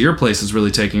Saturdays at Your Place is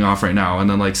really taking off right now. And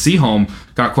then like See Home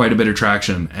got quite a bit of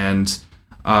traction. And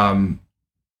I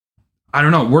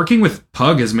don't know, working with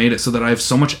Pug has made it so that I have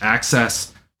so much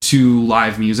access to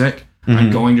live music.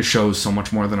 I'm going to shows so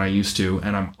much more than I used to,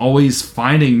 and I'm always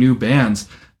finding new bands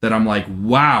that I'm like,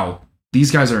 wow,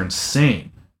 these guys are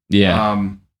insane. Yeah.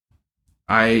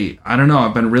 I don't know.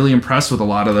 I've been really impressed with a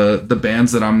lot of the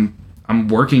bands that I'm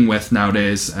working with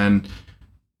nowadays, and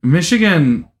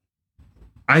Michigan.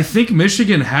 I think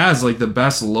Michigan has like the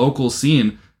best local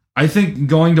scene. I think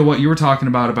going to what you were talking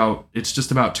about it's just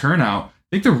about turnout.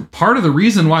 I think part of the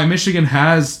reason why Michigan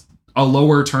has a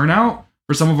lower turnout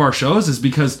for some of our shows is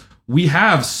because we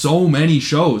have so many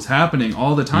shows happening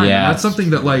all the time. Yeah, and that's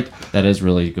something that like that is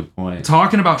really a good point.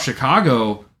 Talking about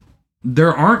Chicago,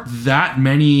 there aren't that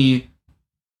many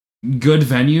good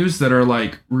venues that are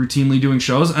like routinely doing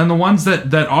shows, and the ones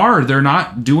that are, they're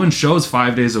not doing shows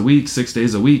 5 days a week, 6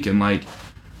 days a week. And like,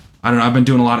 I don't know, I've been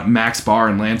doing a lot at Max Bar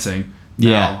in Lansing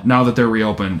now that they're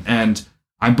reopened, and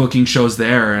I'm booking shows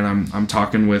there, and I'm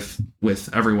talking with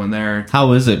everyone there.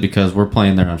 How is it? Because we're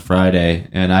playing there on Friday,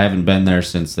 and I haven't been there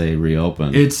since they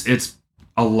reopened. It's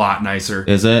a lot nicer.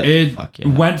 Is it? It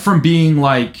went from being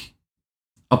like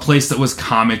a place that was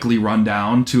comically run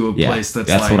down to a place that's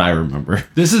like, what I remember.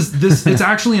 It's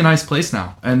actually a nice place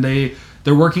now, and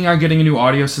they're working on getting a new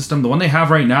audio system. The one they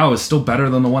have right now is still better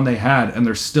than the one they had, and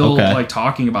they're still like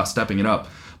talking about stepping it up.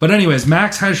 But anyways,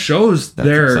 Max has shows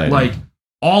there exciting. Like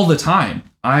all the time.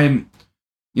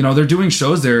 They're doing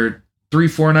shows there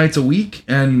 3-4 nights a week,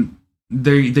 and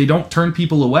they don't turn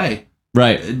people away.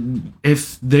 Right.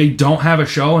 If they don't have a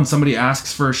show and somebody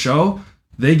asks for a show,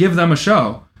 they give them a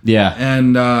show. Yeah.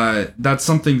 And that's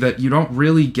something that you don't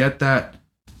really get that,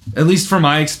 at least from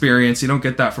my experience, you don't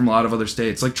get that from a lot of other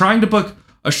states. Like trying to book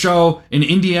a show in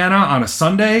Indiana on a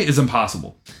Sunday is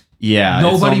impossible. Yeah,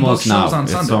 nobody books shows on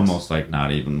Sundays. It's almost like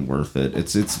not even worth it.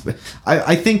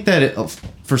 I think that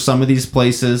for some of these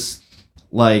places,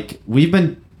 like we've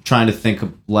been trying to think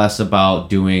less about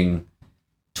doing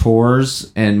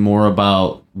tours and more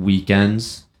about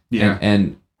weekends. Yeah,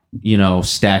 and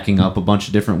stacking up a bunch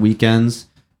of different weekends.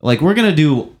 Like we're gonna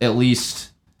do at least,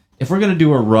 if we're gonna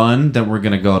do a run, then we're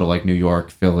gonna go to like New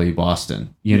York, Philly,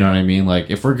 Boston. You know what I mean?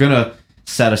 Like if we're gonna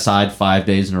set aside 5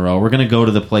 days in a row. We're going to go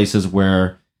to the places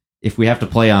where if we have to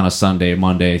play on a Sunday,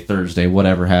 Monday, Thursday,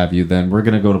 whatever have you, then we're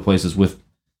going to go to places with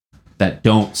that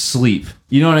don't sleep.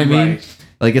 You know what I mean? Right.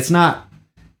 Like, it's not,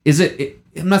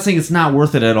 I'm not saying it's not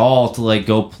worth it at all to like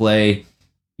go play,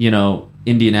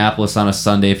 Indianapolis on a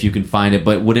Sunday if you can find it,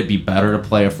 but would it be better to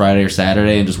play a Friday or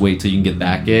Saturday and just wait till you can get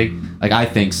that gig? Like, I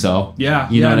think so. Yeah.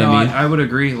 You know what I mean? I would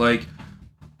agree. Like,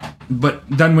 but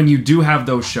then when you do have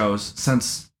those shows,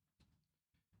 since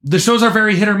the shows are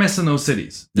very hit or miss in those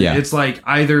cities. Yeah. It's like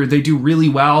either they do really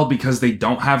well because they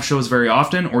don't have shows very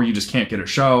often, or you just can't get a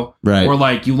show. Right. Or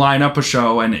like you line up a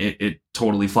show and it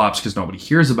totally flops because nobody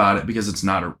hears about it because it's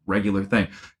not a regular thing.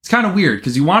 It's kind of weird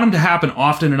because you want them to happen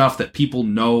often enough that people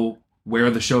know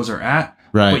where the shows are at.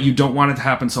 Right. But you don't want it to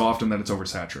happen so often that it's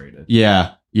oversaturated.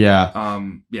 Yeah. Yeah.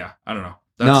 I don't know.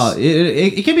 No,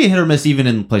 it can be a hit or miss even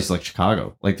in places like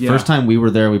Chicago. Like the first time we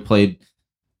were there, we played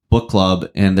book club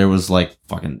and there was like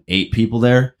fucking 8 people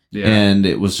there. Yeah. And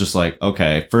it was just like,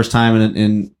 okay, first time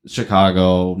in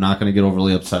Chicago, not going to get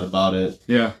overly upset about it.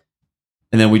 Yeah.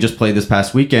 And then we just played this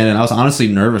past weekend and I was honestly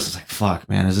nervous. I was like, fuck,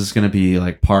 man, is this going to be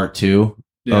like part 2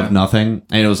 of nothing?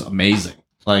 And it was amazing.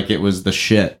 Like it was the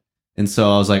shit. And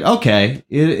so I was like, okay,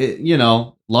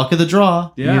 luck of the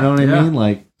draw. Yeah, you know what I mean?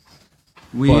 Like,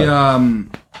 we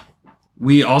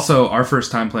also, our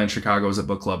first time playing Chicago was at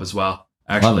book club as well.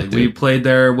 Actually, it, we played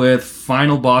there with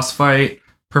Final Boss Fight,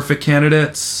 Perfect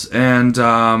Candidates, and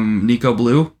Nico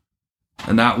Blue.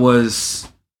 And that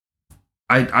was,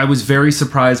 I was very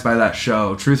surprised by that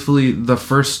show. Truthfully,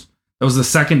 that was the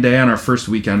second day on our first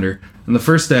weekender. And the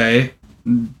first day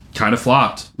kind of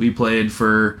flopped. We played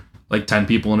for like 10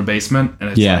 people in a basement. And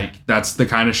it's like, that's the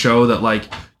kind of show that like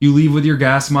you leave with your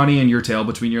gas money and your tail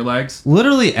between your legs.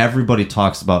 Literally everybody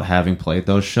talks about having played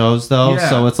those shows though. Yeah,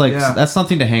 so it's like, that's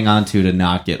something to hang on to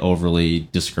not get overly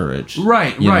discouraged.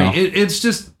 Right.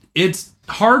 It's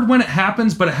hard when it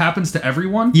happens, but it happens to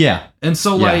everyone. Yeah. And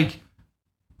so like,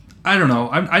 I don't know.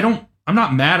 I'm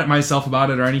not mad at myself about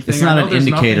it or anything. It's not an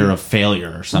indicator of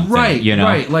failure or something. Right.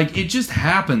 Right. Like it just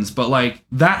happens, but like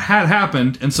that had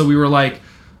happened. And so we were like,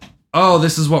 oh,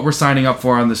 this is what we're signing up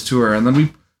for on this tour. And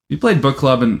then we played book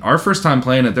club, and our first time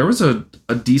playing it, there was a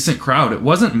decent crowd. It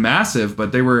wasn't massive,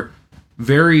 but they were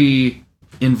very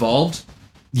involved.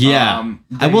 Yeah.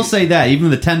 I will say that.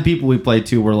 Even the 10 people we played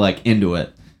to were like into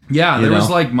it. Yeah, there was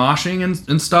like moshing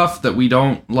and stuff that we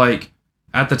don't like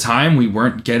at the time we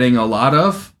weren't getting a lot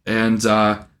of. And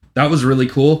that was really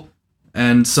cool.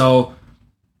 And so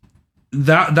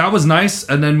that was nice.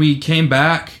 And then we came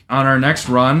back on our next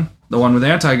run, the one with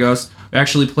Anti-Ghost. We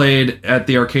actually played at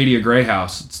the Arcadia Gray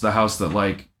house. It's the house that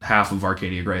like half of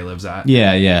Arcadia Gray lives at.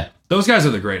 Yeah, yeah. Those guys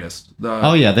are the greatest.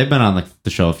 Oh yeah, they've been on the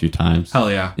show a few times.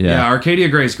 Hell yeah. Yeah, Arcadia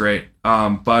Gray's great.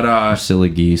 But silly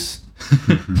geese.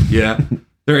 Yeah.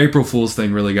 Their April Fool's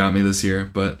thing really got me this year.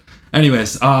 But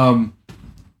anyways,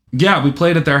 we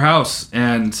played at their house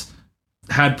and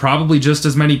had probably just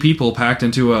as many people packed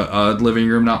into a living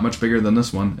room not much bigger than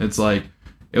this one. It's like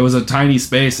it was a tiny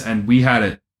space and we had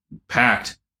it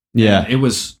packed. Yeah. And it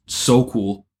was so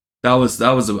cool. That was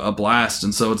a blast.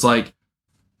 And so it's like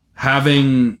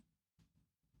having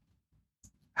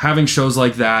shows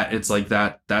like that, it's like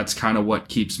that's kind of what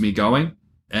keeps me going.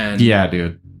 And yeah,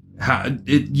 dude.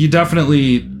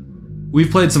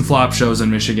 We've played some flop shows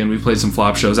in Michigan. We've played some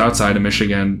flop shows outside of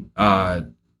Michigan.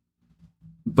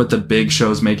 But the big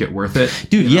shows make it worth it.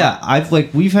 Dude, yeah.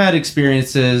 We've had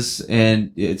experiences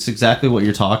and it's exactly what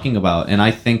you're talking about. And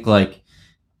I think like,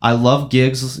 I love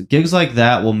gigs. Gigs like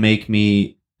that will make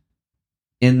me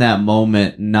in that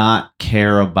moment not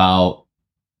care about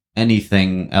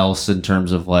anything else in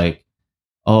terms of like,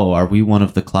 oh, are we one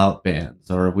of the clout bands?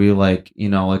 Or are we like,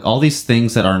 like all these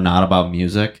things that are not about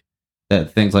music,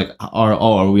 that things like,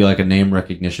 are we like a name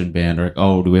recognition band? Or,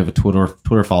 oh, do we have a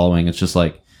Twitter following? It's just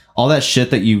like all that shit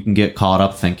that you can get caught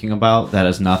up thinking about that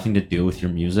has nothing to do with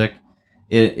your music.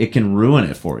 It can ruin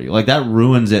it for you. Like that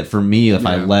ruins it for me if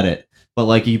I let it. But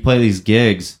like you play these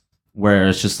gigs where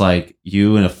it's just like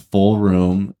you in a full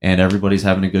room and everybody's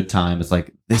having a good time. It's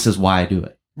like, this is why I do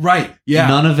it. Right. Yeah.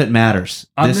 None of it matters.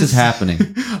 This is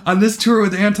happening. On this tour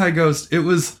with Anti-Ghost, it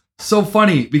was so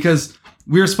funny because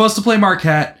we were supposed to play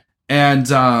Marquette and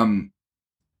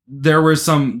there were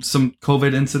some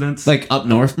COVID incidents. Like up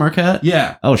north Marquette?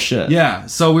 Yeah. Oh shit. Yeah.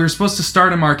 So we were supposed to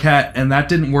start in Marquette and that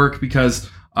didn't work because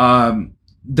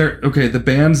the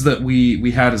bands that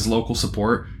we had as local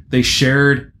support, they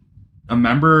shared a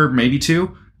member, maybe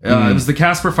 2. It was the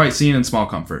Casper Fight Scene and Small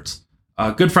Comforts.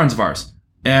 Good friends of ours.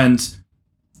 And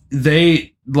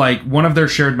they like one of their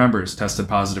shared members tested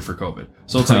positive for COVID.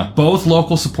 So it's like both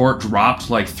local support dropped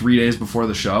like 3 days before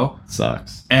the show.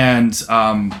 Sucks. And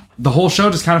the whole show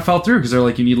just kind of fell through because they're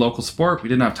like, you need local support. We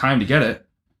didn't have time to get it.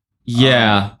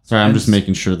 Yeah. Sorry, I'm just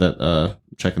making sure that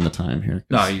checking the time here.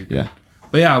 No, you're good. Yeah.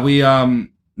 But yeah, we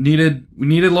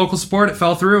needed local support. It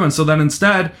fell through, and so then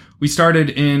instead we started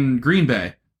in Green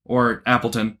Bay or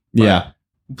Appleton. Yeah.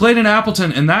 We played in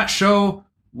Appleton, and that show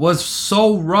was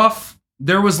so rough.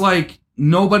 There was like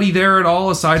nobody there at all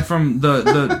aside from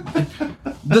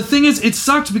the thing is, it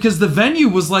sucked because the venue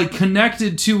was like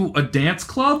connected to a dance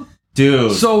club.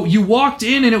 Dude. So you walked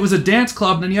in and it was a dance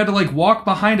club, and then you had to like walk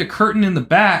behind a curtain in the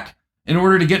back in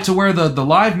order to get to where the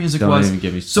live music was. Don't even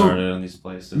get me started on these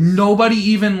places. Nobody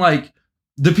even like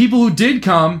the people who did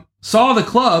come saw the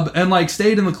club and like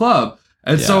stayed in the club.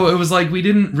 And so it was like we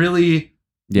didn't really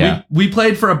we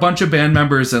played for a bunch of band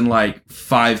members and like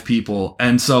 5 people.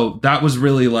 And so that was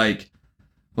really like,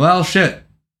 well, shit.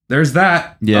 There's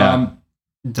that. Yeah.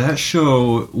 That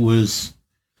show was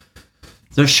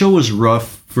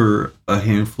rough for a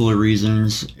handful of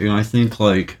reasons, and I think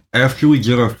like after we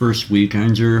did our first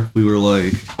weekender, we were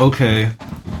like, okay,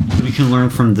 we can learn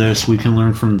from this, we can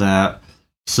learn from that.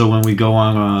 So when we go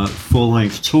on a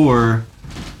full-length tour,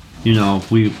 you know,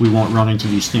 we won't run into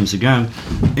these things again.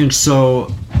 And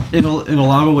so in a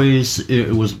lot of ways,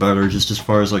 it was better just as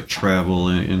far as like travel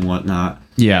and whatnot.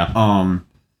 Yeah.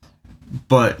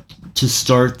 But to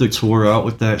start the tour out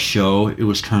with that show, it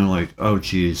was kind of like, oh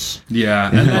geez. Yeah.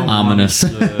 And then ominous.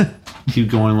 Keep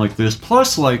going like this.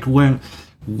 Plus, like when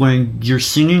you're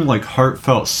singing like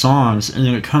heartfelt songs, and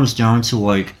then it comes down to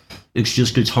like it's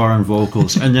just guitar and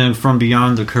vocals, and then from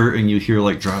beyond the curtain you hear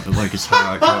like "Drop It Like It's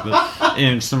Hot," "Drop It,"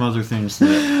 and some other things that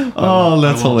that's I won't say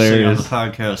on hilarious the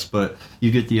podcast, but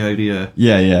you get the idea.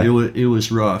 Yeah. It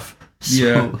was rough.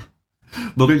 So,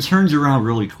 but it turns around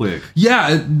really quick.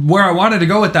 Yeah, where I wanted to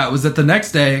go with that was that the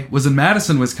next day was in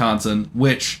Madison, Wisconsin,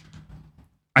 which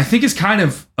I think is kind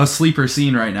of a sleeper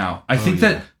scene right now. I think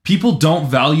that people don't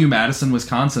value Madison,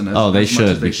 Wisconsin as, they as should, much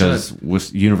as they because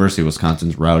should. University of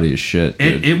Wisconsin's rowdy as shit.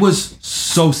 It was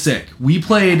so sick. We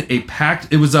played a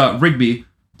packed... It was Rigby,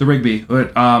 the Rigby.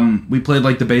 But, we played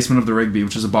like the basement of the Rigby,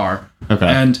 which is a bar. Okay.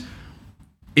 And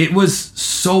it was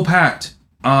so packed.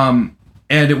 And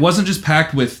it wasn't just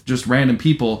packed with just random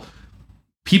people.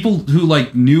 People who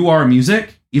like knew our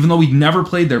music, even though we'd never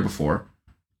played there before.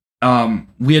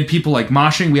 We had people like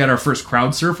moshing. We had our first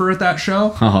crowd surfer at that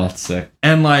show. Oh, that's sick.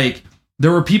 And like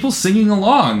there were people singing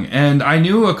along, and I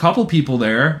knew a couple people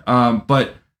there,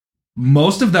 but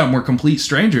most of them were complete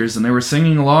strangers, and they were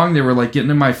singing along. They were like getting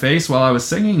in my face while I was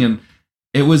singing, and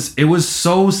it was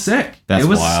so sick. It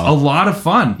was wild. A lot of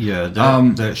fun. Yeah,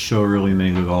 that show really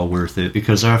made it all worth it,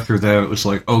 because after that it was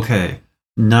like, okay,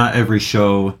 not every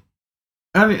show.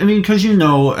 I mean, because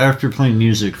after playing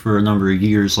music for a number of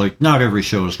years, like not every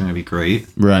show is going to be great,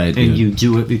 right? And you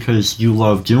do it because you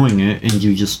love doing it, and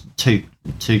you just take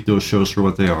those shows for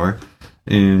what they are,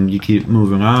 and you keep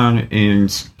moving on.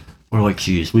 And we're like,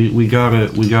 geez, we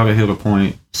gotta hit a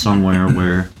point somewhere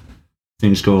where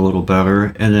things go a little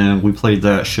better. And then we played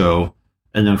that show,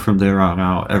 and then from there on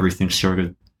out, everything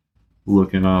started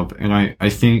looking up. And I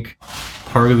think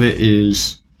part of it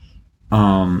is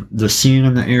the scene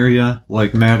in the area.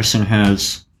 Like Madison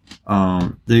has,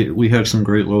 we had some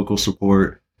great local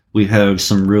support. We had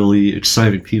some really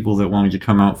excited people that wanted to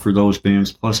come out for those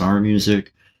bands, plus our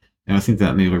music. And I think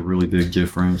that made a really big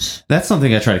difference. That's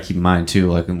something I try to keep in mind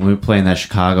too. Like when we were playing that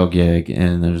Chicago gig,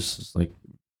 and there's like,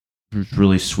 it was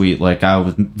really sweet. Like I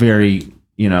was very,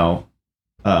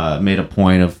 made a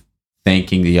point of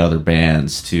thanking the other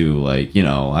bands too. Like,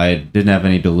 I didn't have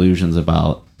any delusions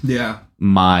about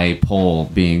my poll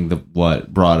being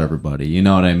what brought everybody. You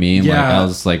know what I mean? Yeah. Like I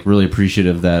was like really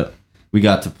appreciative that we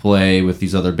got to play with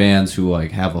these other bands who like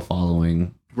have a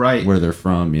following right where they're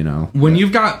from.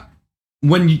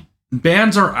 When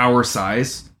bands are our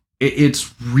size,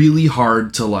 it's really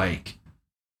hard to like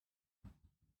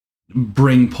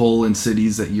bring pull in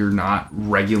cities that you're not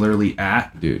regularly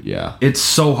at. Dude, yeah. It's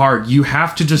so hard. You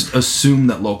have to just assume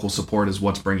that local support is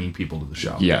what's bringing people to the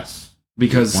show. Yes.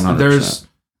 Because 100%.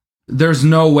 there's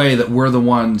no way that we're the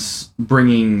ones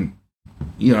bringing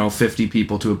 50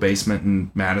 people to a basement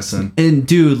in Madison. And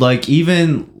dude, like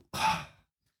even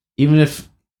if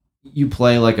you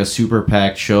play like a super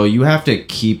packed show, you have to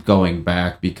keep going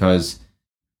back, because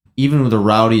even with the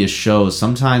rowdiest shows,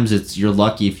 sometimes you're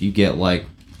lucky if you get like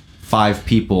 5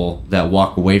 people that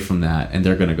walk away from that, and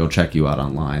they're gonna go check you out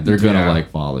online. They're gonna like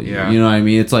follow you. Yeah. You know what I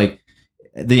mean? It's like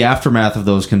the aftermath of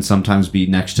those can sometimes be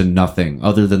next to nothing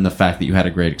other than the fact that you had a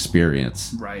great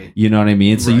experience. Right. You know what I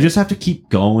mean? So Right. you just have to keep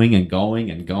going and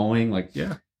going and going. Like,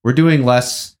 Yeah. we're doing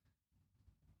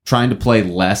trying to play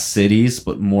less cities,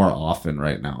 but more often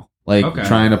right now. Like, Okay.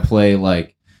 trying to play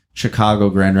like Chicago,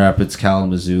 Grand Rapids,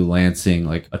 Kalamazoo, Lansing,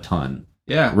 like a ton,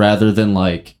 Yeah. rather than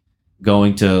like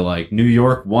going to like New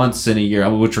York once in a year,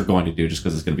 which we're going to do just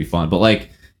because it's going to be fun. But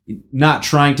like, not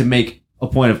trying to make a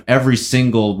point of every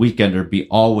single weekender be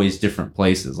always different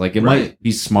places. Like, it Right. might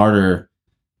be smarter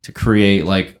to create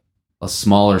like a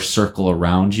smaller circle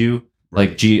around you,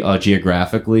 like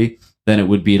geographically, than it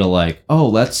would be to like, oh,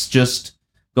 let's just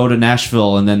go to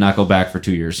Nashville and then not go back for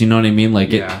 2 years. You know what I mean?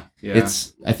 Like,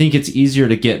 I think it's easier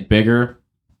to get bigger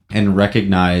and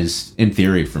recognized, in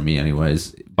theory for me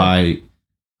anyways, by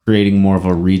creating more of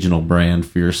a regional brand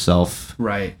for yourself.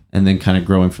 Right. And then kind of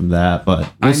growing from that.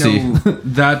 But we'll see.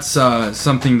 That's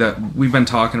something that we've been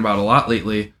talking about a lot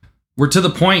lately. We're to the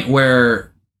point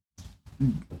where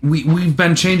we've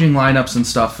been changing lineups and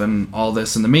stuff and all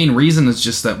this. And the main reason is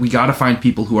just that we got to find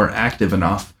people who are active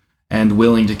enough and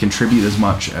willing to contribute as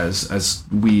much as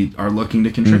we are looking to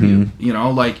contribute. Mm-hmm. You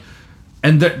know, like,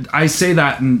 and I say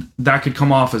that, and that could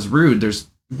come off as rude. There's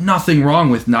nothing wrong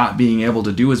with not being able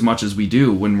to do as much as we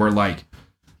do when we're like,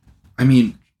 I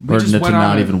mean, we Or just to went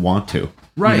not on even want to.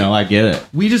 Right. You know, I get it.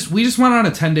 We just went on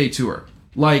a 10-day tour.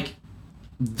 Like,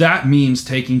 that means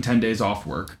taking 10 days off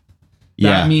work.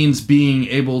 That means being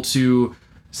able to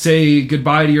say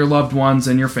goodbye to your loved ones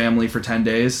and your family for 10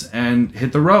 days and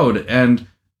hit the road and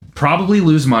probably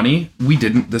lose money. We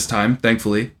didn't this time,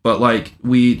 thankfully, but like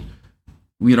we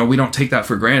don't take that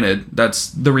for granted. That's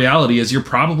the reality, is you're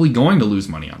probably going to lose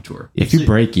money on tour. If you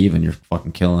break even, you're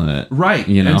fucking killing it. Right.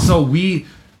 You know? And so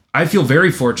I feel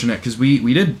very fortunate because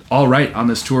we did all right on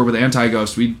this tour with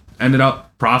Anti-Ghost. We ended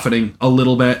up profiting a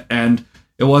little bit, and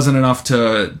it wasn't enough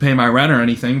to pay my rent or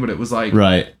anything, but it was like,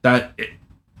 right.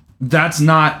 That's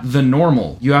not the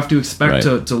normal. You have to expect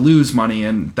to lose money,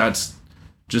 and that's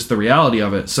just the reality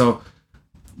of it. So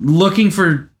looking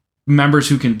for members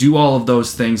who can do all of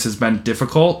those things has been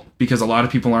difficult because a lot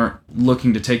of people aren't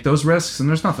looking to take those risks, and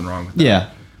there's nothing wrong with that. Yeah.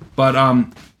 But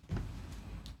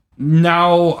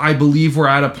now I believe we're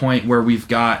at a point where we've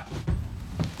got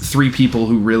 3 people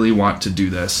who really want to do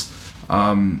this.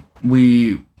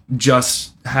 We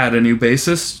just had a new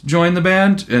bassist join the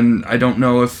band, and I don't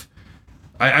know if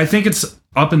I think it's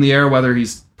up in the air whether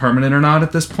he's permanent or not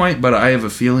at this point, but I have a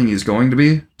feeling he's going to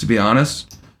be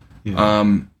honest.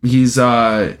 Yeah. He's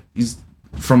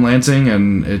from Lansing,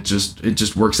 and it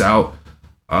just works out.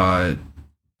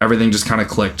 Everything just kind of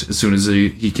clicked as soon as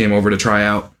he came over to try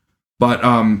out. But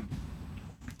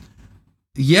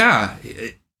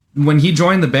when he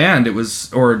joined the band, it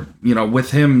was,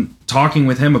 with him talking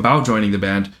with him about joining the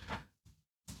band,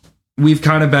 we've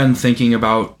kind of been thinking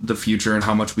about the future and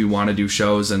how much we want to do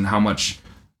shows and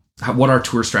what our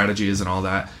tour strategy is and all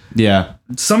that. Yeah.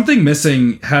 Something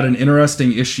Missing had an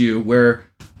interesting issue where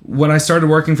when I started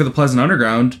working for the Pleasant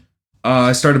Underground,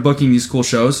 I started booking these cool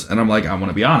shows, and I'm like, I want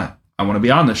to be on it. I want to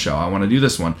be on this show. I want to do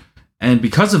this one. And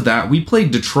because of that, we played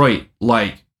Detroit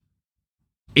like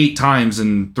 8 times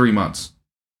in 3 months.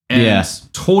 And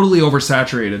totally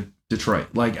oversaturated Detroit.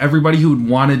 Like, everybody who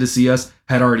wanted to see us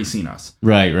had already seen us.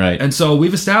 Right. And so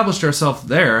we've established ourselves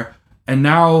there, and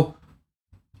now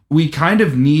we kind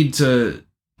of need to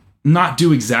not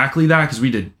do exactly that because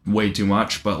we did way too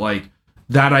much, but like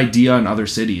that idea in other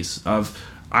cities of,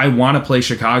 I want to play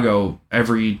Chicago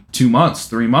every 2 months,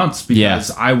 3 months,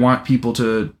 because I want people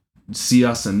to see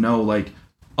us and know, like,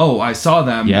 oh, I saw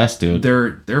them. Yes, dude.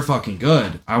 They're fucking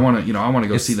good. I want to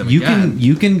go see them again.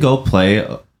 You can go play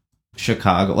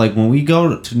Chicago. Like, when we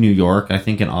go to New York, I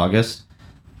think in August,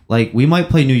 like, we might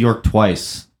play New York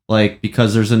twice, like,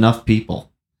 because there's enough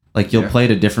people. Like, you'll play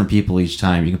to different people each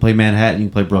time. You can play Manhattan, you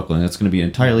can play Brooklyn. That's going to be an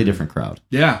entirely different crowd.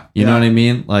 Yeah. You know what I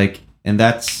mean? Like, and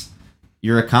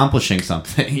you're accomplishing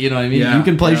something. You know what I mean? Yeah, you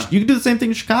can play. You can do the same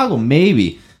thing in Chicago,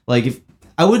 maybe. Like, if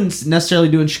I wouldn't necessarily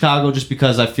do it in Chicago just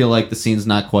because I feel like the scene's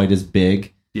not quite as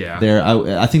big. Yeah. There,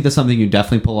 I think that's something you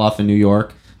definitely pull off in New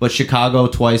York. But Chicago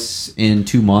twice in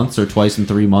 2 months or twice in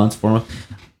 3 months, 4 months.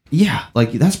 Yeah,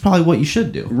 like, that's probably what you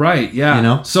should do. Right, yeah. You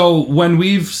know? So when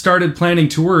we've started planning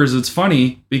tours, it's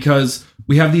funny because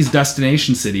we have these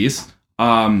destination cities.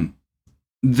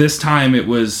 This time it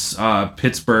was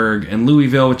Pittsburgh and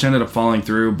Louisville, which ended up falling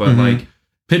through. But like,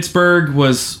 Pittsburgh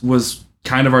was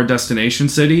kind of our destination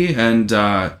city, and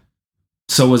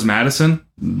so was Madison.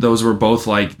 Those were both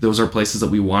those are places that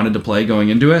we wanted to play going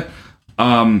into it.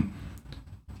 And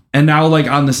now, like,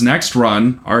 on this next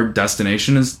run, our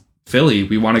destination is Philly.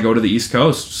 We want to go to the East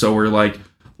Coast, so we're like,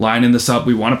 lining this up.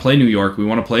 We want to play New York. We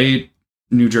want to play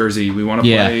New Jersey. We want to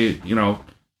play, we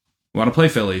want to play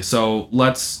Philly. So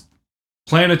let's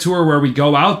plan a tour where we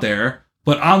go out there.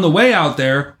 But on the way out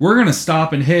there, we're going to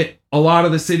stop and hit a lot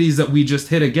of the cities that we just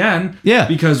hit again. Yeah.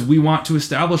 Because we want to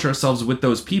establish ourselves with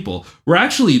those people. We're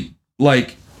actually,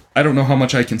 like, I don't know how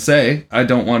much I can say. I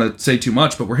don't want to say too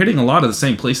much, but we're hitting a lot of the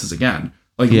same places again.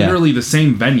 Like, literally the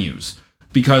same venues.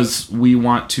 Because we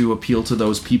want to appeal to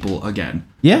those people again.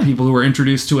 Yeah. The people who were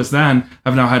introduced to us then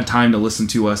have now had time to listen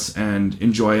to us and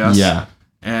enjoy us. Yeah.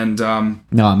 And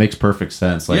no, it makes perfect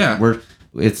sense. Like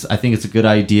I think it's a good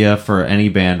idea for any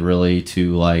band really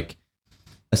to like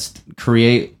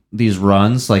create these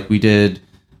runs like we did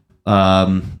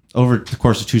over the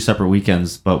course of 2 separate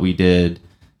weekends, but we did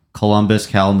Columbus,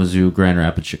 Kalamazoo, Grand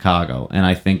Rapids, Chicago. And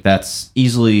I think that's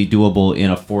easily doable in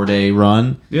a 4-day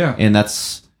run. Yeah. And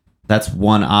that's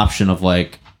one option of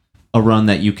like a run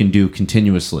that you can do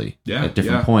continuously at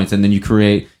different points. And then you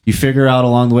figure out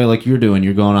along the way, like you're doing,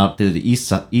 you're going out to the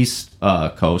east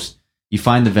coast, you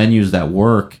find the venues that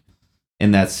work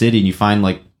in that city and you find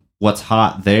like what's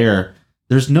hot there.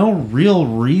 There's no real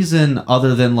reason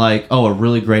other than like, oh, a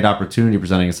really great opportunity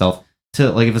presenting itself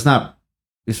to like, if it's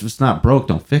not broke,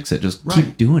 don't fix it. Just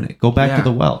keep doing it. Go back to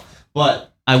the well.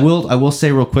 But I will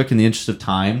say real quick in the interest of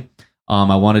time,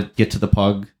 I want to get to the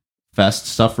Pug Fest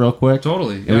stuff real quick.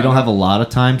 Totally. And we don't have a lot of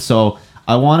time. So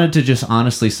I wanted to just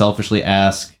honestly, selfishly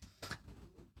ask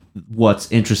what's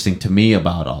interesting to me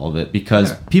about all of it,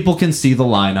 because people can see the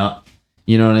lineup.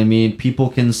 You know what I mean? I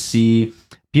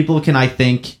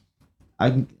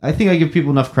think I give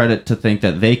people enough credit to think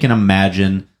that they can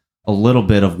imagine a little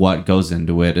bit of what goes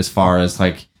into it as far as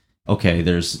like, okay,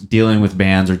 there's dealing with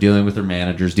bands or dealing with their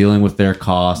managers, dealing with their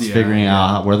costs, figuring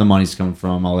out where the money's coming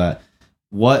from, all that.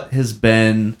 What has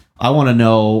been, I want to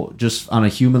know just on a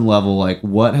human level, like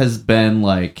what has been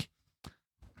like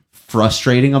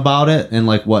frustrating about it and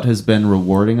like what has been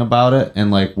rewarding about it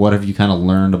and like what have you kind of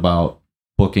learned about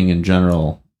booking in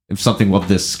general, if something of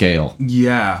this scale?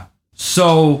 Yeah.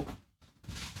 So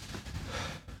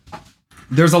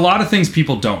there's a lot of things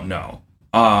people don't know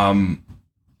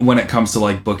when it comes to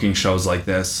like booking shows like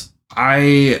this.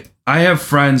 I have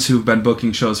friends who've been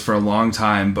booking shows for a long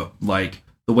time, but like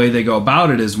the way they go about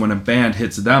it is when a band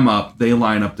hits them up, they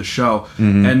line up the show.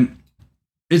 Mm-hmm. And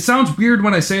it sounds weird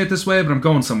when I say it this way, but I'm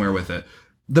going somewhere with it.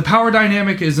 The power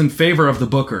dynamic is in favor of the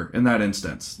booker in that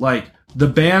instance. Like the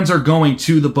bands are going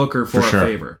to the booker for a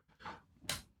favor.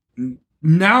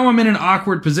 Now I'm in an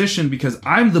awkward position because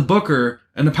I'm the booker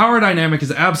and the power dynamic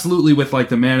is absolutely with like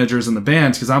the managers and the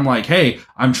bands. Cause I'm like, hey,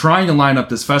 I'm trying to line up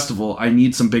this festival. I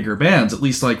need some bigger bands, at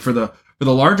least like for the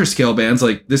larger scale bands.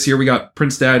 Like this year we got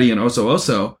Prince Daddy and Oso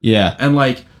Oso. Yeah. And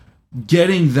like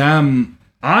getting them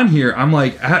on here, I'm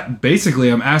like, basically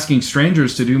I'm asking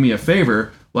strangers to do me a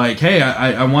favor. Like, hey,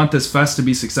 I want this fest to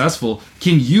be successful.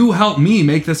 Can you help me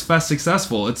make this fest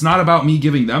successful? It's not about me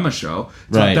giving them a show.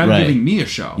 It's about them giving me a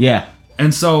show. Yeah.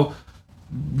 And so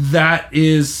that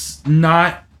is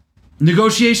not,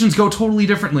 negotiations go totally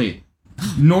differently.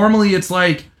 Normally it's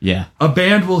like a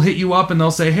band will hit you up and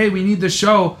they'll say, hey, we need this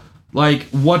show. Like,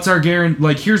 what's our guarantee?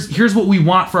 Like, here's what we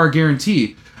want for our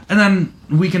guarantee. And then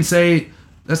we can say,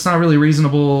 that's not really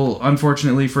reasonable,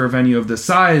 unfortunately, for a venue of this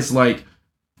size. Like,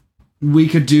 we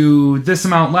could do this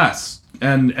amount less.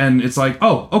 And it's like,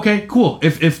 oh, okay, cool.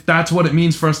 If that's what it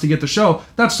means for us to get the show,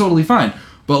 that's totally fine.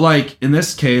 But like, in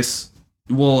this case,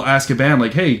 we'll ask a band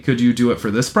like, hey, could you do it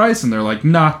for this price? And they're like,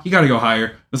 nah, you got to go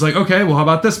higher. It's like, okay, well, how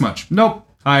about this much? Nope,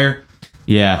 higher.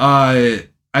 Yeah.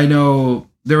 I know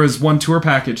there was one tour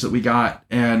package that we got,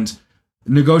 and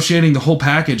negotiating the whole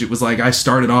package, it was like, I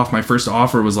started off, my first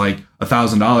offer was like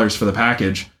 $1,000 for the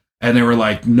package. And they were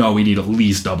like, no, we need at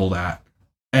least double that.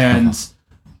 And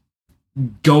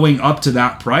going up to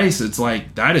that price, it's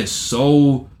like, that is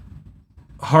so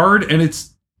hard. And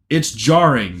it's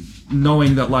jarring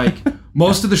knowing that like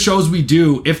most of the shows we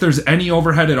do, if there's any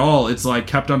overhead at all, it's like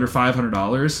kept under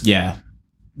 $500. Yeah.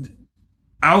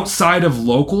 Outside of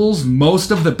locals,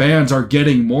 most of the bands are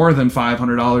getting more than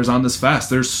 $500 on this fest.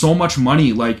 There's so much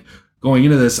money like going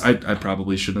into this. I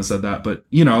probably shouldn't have said that, but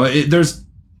you know, there's.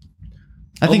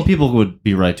 I think people would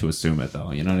be right to assume it,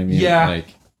 though. You know what I mean? Yeah. Like,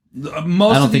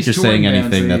 most. I don't of think these you're saying bands,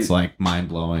 anything that's like mind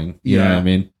blowing. You know what I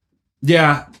mean?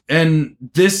 Yeah, and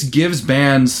this gives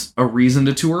bands a reason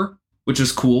to tour, which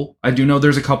is cool. I do know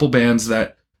there's a couple bands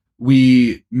that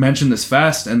we mentioned this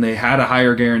fest and they had a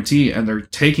higher guarantee and they're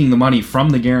taking the money from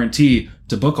the guarantee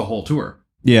to book a whole tour.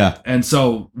 Yeah. And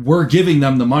so we're giving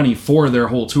them the money for their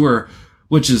whole tour,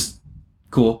 which is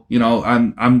cool. You know,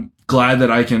 I'm glad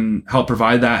that I can help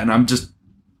provide that, and I'm just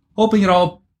hoping it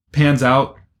all pans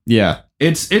out. Yeah.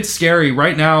 it's scary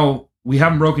right now. We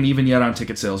haven't broken even yet on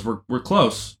ticket sales. We're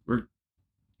close.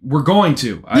 We're going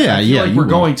to. I feel like we're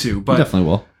going to, but you definitely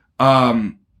will.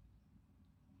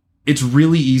 It's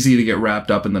really easy to get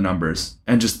wrapped up in the numbers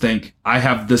and just think I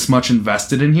have this much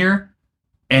invested in here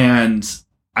and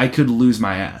I could lose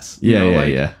my ass.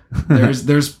 Yeah.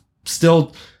 there's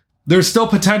still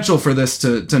potential for this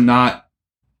to not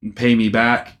pay me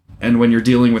back. And when you're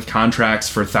dealing with contracts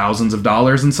for thousands of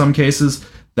dollars in some cases,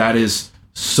 that is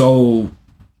so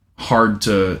hard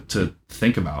to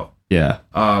think about. Yeah.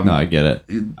 No, I get it.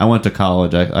 I went to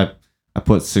college. I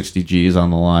put 60 G's on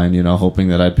the line, hoping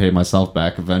that I'd pay myself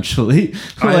back eventually.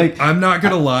 I'm not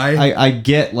going to lie. I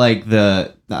get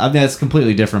it's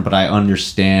completely different, but I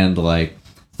understand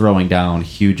throwing down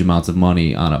huge amounts of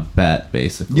money on a bet,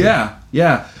 basically.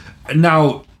 Yeah.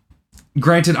 Now,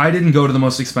 granted, I didn't go to the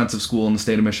most expensive school in the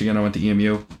state of Michigan. I went to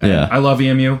EMU. Yeah. I love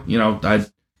EMU.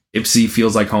 IPSC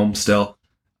feels like home still.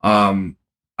 Very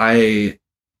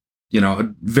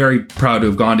proud to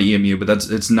have gone to EMU, but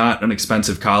it's not an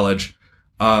expensive college.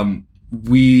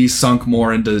 We sunk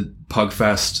more into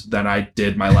Pugfest than I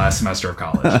did my last semester of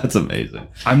college. That's amazing.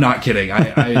 I'm not kidding.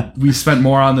 We spent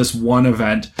more on this one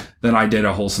event than I did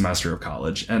a whole semester of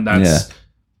college. And that's,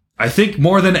 I think,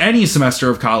 more than any semester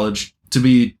of college, to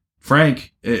be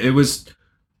frank.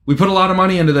 We put a lot of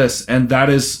money into this, and that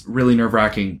is really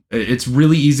nerve-wracking. It's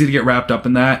really easy to get wrapped up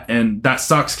in that, and that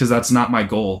sucks because that's not my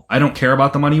goal. I don't care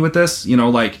about the money with this.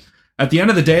 At the end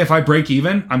of the day, if I break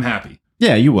even, I'm happy.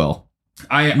 Yeah, you will.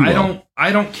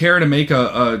 I don't care to make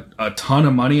a ton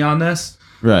of money on this.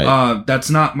 Right. That's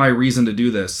not my reason to do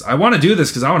this. I want to do this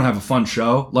because I want to have a fun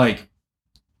show.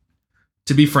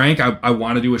 To be frank, I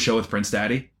want to do a show with Prince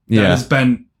Daddy. That has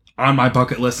been on my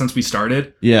bucket list since we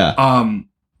started. Yeah.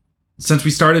 Since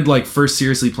we started first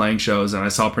seriously playing shows and I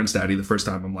saw Prince Daddy the first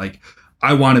time, I'm like,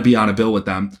 I want to be on a bill with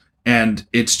them. And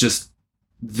it's just,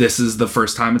 this is the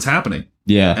first time it's happening.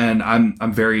 Yeah. And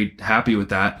I'm very happy with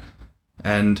that.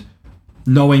 And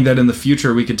knowing that in the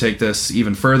future we could take this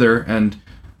even further. And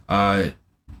I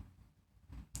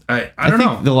don't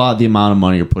know. The amount of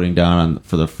money you're putting down on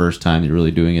for the first time, you're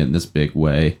really doing it in this big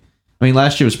way. I mean,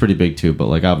 last year was pretty big too,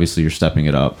 but obviously you're stepping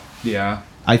it up. Yeah.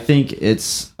 I think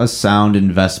it's a sound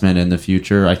investment in the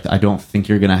future. I don't think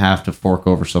you're going to have to fork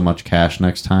over so much cash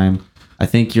next time. I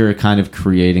think you're kind of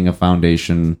creating a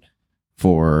foundation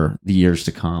for the years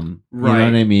to come. Right. You know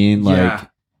what I mean? Yeah.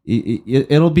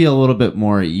 It'll be a little bit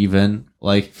more even.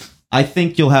 I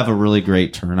think you'll have a really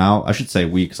great turnout. I should say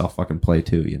we, because I'll fucking play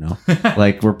too,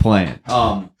 we're playing.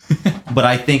 But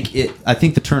I think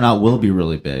the turnout will be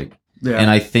really big. Yeah.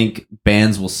 And I think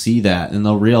bands will see that and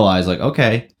they'll realize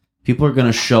okay, people are going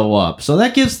to show up. So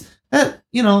that gives that,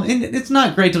 and it's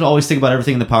not great to always think about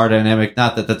everything in the power dynamic.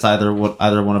 Not that that's either what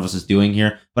either one of us is doing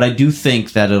here, but I do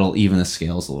think that it'll even the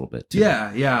scales a little bit too.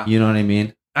 Yeah. You know what I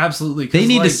mean? Absolutely. They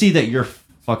need to see that you're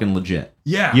fucking legit.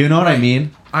 Yeah. You know what I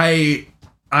mean?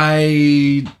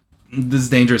 This is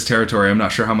dangerous territory. I'm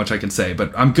not sure how much I can say,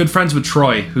 but I'm good friends with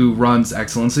Troy, who runs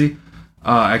Excellency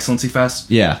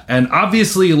Fest. Yeah. And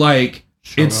obviously,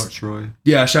 Shout out Troy.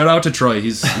 Yeah, shout out to Troy.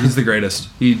 He's the greatest.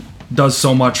 He does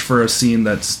so much for a scene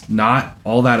that's not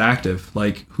all that active.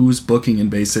 Who's booking in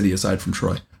Bay City aside from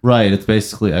Troy? Right. It's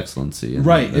basically Excellency.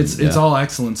 Right. It's all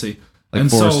Excellency.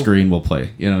 And Forest Green will play.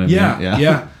 You know what I mean?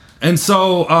 Yeah. And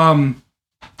so,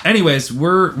 anyways,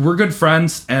 we're good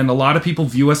friends, and a lot of people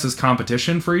view us as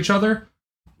competition for each other,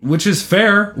 which is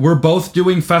fair. We're both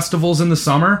doing festivals in the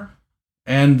summer,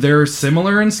 and they're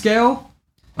similar in scale.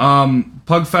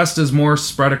 Pugfest is more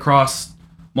spread across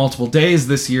multiple days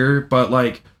this year, but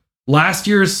last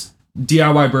year's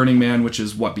DIY Burning Man, which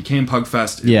is what became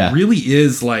Pugfest, it really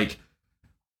is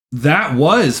that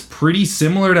was pretty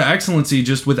similar to Excellency,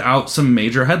 just without some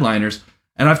major headliners.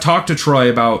 And I've talked to Troy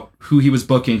about who he was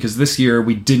booking, because this year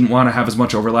we didn't want to have as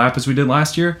much overlap as we did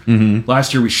last year. Mm-hmm.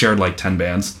 Last year we shared 10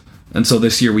 bands, and so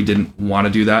this year we didn't want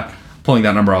to do that. Pulling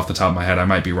that number off the top of my head, I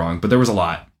might be wrong, but there was a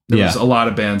lot. There was a lot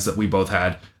of bands that we both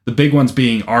had. The big ones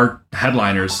being our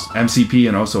headliners, MCP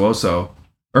and Oso Oso.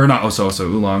 Or not Oso Oso,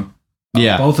 Oolong.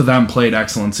 Yeah. Both of them played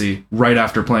Excellency right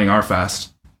after playing our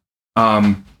fest.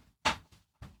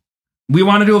 We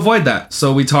wanted to avoid that,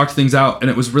 so we talked things out, and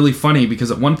it was really funny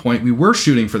because at one point we were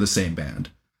shooting for the same band,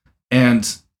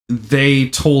 and they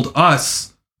told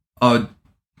us a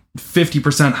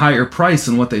 50% higher price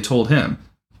than what they told him.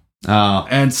 Oh.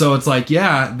 And so it's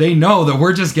they know that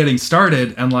we're just getting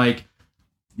started, and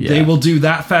they will do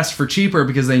that fest for cheaper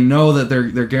because they know that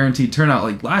they're guaranteed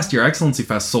turnout. Last year, Excellency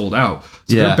Fest sold out,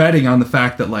 so they're betting on the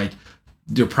fact that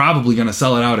they're probably going to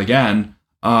sell it out again.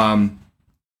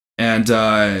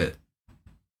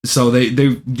 So they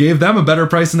gave them a better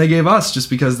price than they gave us, just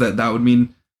because that would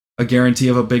mean a guarantee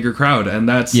of a bigger crowd. And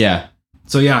that's... Yeah.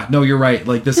 So yeah, no, you're right.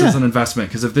 Like, this is an investment,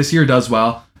 because if this year does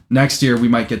well, next year we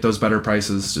might get those better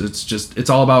prices. It's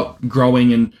all about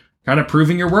growing and kind of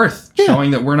proving your worth,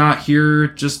 showing that we're not here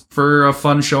just for a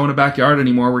fun show in a backyard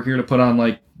anymore. We're here to put on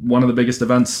like one of the biggest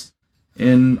events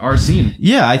in our scene.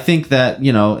 Yeah, I think that,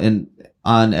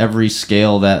 on every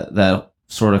scale that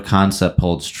sort of concept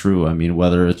holds true. I mean,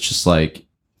 whether it's just like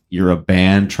you're a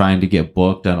band trying to get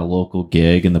booked on a local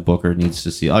gig and the booker needs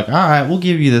to see, like, all right, we'll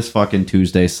give you this fucking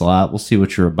Tuesday slot. We'll see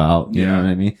what you're about. You know what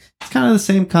I mean? It's kind of the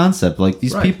same concept. Like,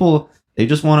 these people, they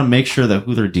just want to make sure that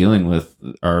who they're dealing with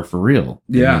are for real.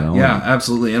 Yeah,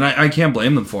 absolutely. And I can't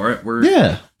blame them for it.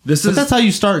 But that's how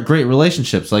you start great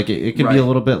relationships. Like, it can be a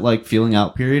little bit like feeling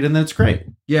out period, and then it's great.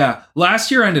 Yeah.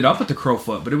 Last year I ended up at the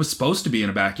Crowfoot, but it was supposed to be in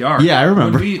a backyard. Yeah, I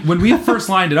remember. When we first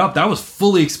lined it up, that was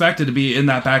fully expected to be in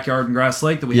that backyard in Grass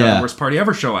Lake that we had the Worst Party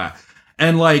Ever show at.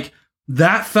 And like,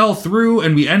 that fell through,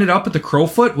 and we ended up at the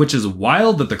Crowfoot, which is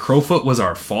wild that the Crowfoot was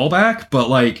our fallback, but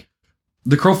like,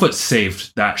 the Crowfoot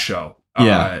saved that show.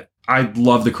 Yeah. I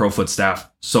love the Crowfoot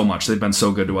staff so much. They've been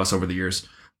so good to us over the years.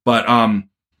 But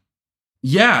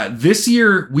yeah, this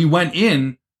year we went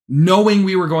in knowing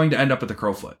we were going to end up at the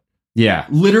Crowfoot. Yeah.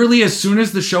 Literally, as soon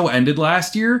as the show ended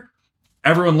last year,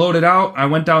 everyone loaded out. I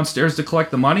went downstairs to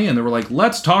collect the money, and they were like,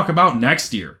 let's talk about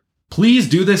next year. Please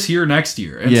do this here next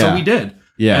year. And so we did.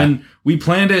 Yeah. And we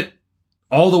planned it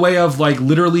all the way of like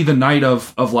literally the night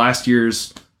of last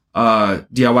year's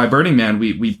DIY Burning Man.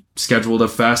 We scheduled a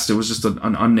fest. It was just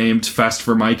an unnamed fest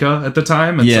for Micah at the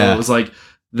time. And so it was like,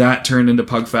 that turned into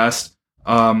Pug Fest.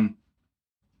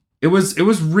 It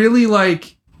was really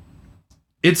like,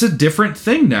 it's a different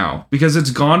thing now, because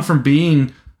it's gone from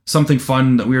being something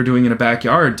fun that we were doing in a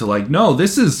backyard to like, no,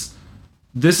 this is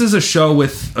a show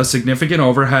with a significant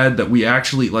overhead that we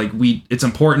actually like, it's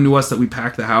important to us that we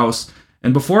pack the house.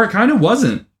 And before, it kind of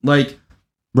wasn't like,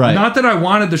 not that I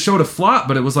wanted the show to flop,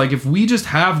 but it was like, if we just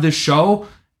have this show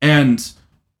and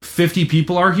 50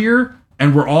 people are here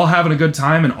and we're all having a good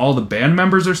time and all the band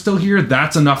members are still here,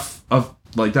 that's enough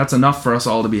for us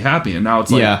all to be happy. And now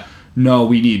it's like, no,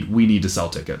 we need to sell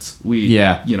tickets.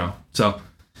 So.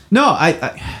 No,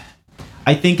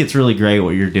 I think it's really great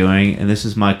what you're doing. And this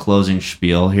is my closing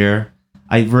spiel here.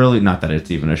 Not that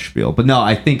it's even a spiel, but no,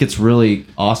 I think it's really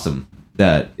awesome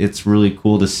that it's really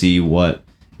cool to see what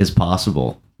is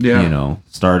possible. Yeah.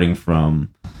 Starting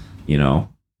from,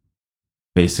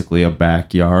 basically a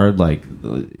backyard, like,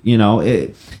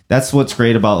 that's what's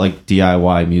great about like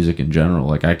DIY music in general.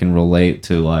 Like, I can relate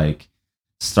to like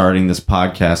starting this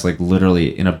podcast like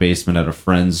literally in a basement at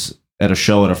a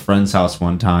show at a friend's house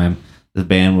one time. The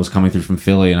band was coming through from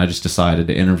Philly, and I just decided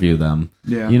to interview them.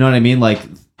 Yeah. You know what I mean? Like,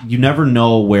 you never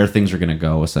know where things are going to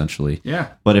go, essentially. Yeah.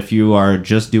 But if you are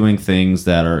just doing things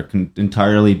that are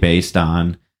entirely based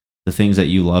on the things that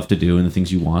you love to do and the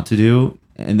things you want to do,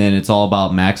 and then it's all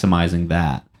about maximizing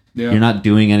that. Yeah. You're not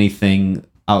doing anything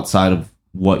outside of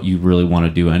what you really want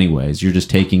to do anyways. You're just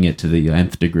taking it to the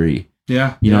nth degree.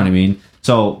 Yeah. You know what I mean?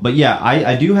 So, but yeah,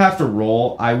 I do have to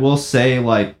roll. I will say,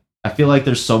 like, I feel like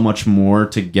there's so much more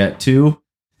to get to.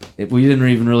 We didn't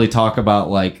even really talk about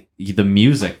like the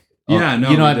music. Yeah, no,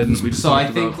 we didn't. We just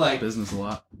talked about like business a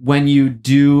lot. When you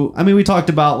do, I mean, we talked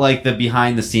about like the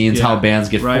behind the scenes, how bands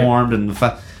get formed, and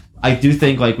I do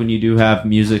think like when you do have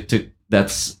music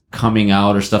that's coming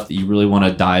out or stuff that you really want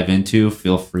to dive into,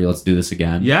 feel free. Let's do this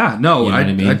again. Yeah, no,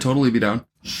 I'd totally be down.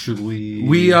 Should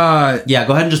we? Go ahead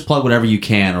and just plug whatever you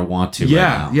can or want to.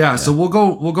 Yeah, right now. Yeah. So we'll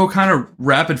go kind of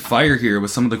rapid fire here with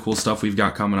some of the cool stuff we've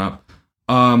got coming up.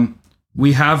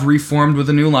 We have reformed with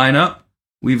a new lineup.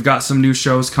 We've got some new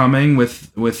shows coming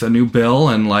with a new bill,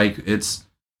 and like it's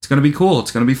gonna be cool. It's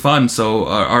gonna be fun. So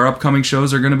our upcoming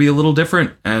shows are gonna be a little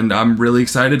different, and I'm really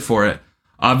excited for it.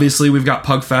 Obviously, we've got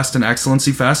Pug Fest and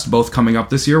Excellency Fest both coming up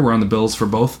this year. We're on the bills for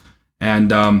both,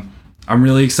 and I'm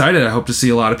really excited. I hope to see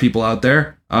a lot of people out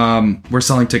there. We're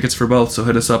selling tickets for both, so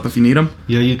hit us up if you need them.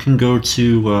 Yeah, you can go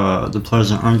to the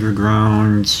Pleasant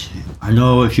Underground. I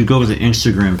know if you go to the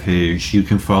Instagram page, you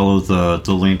can follow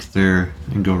the link there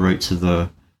and go right to the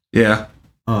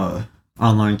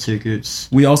online tickets.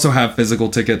 We also have physical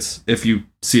tickets if you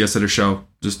see us at a show.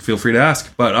 Just feel free to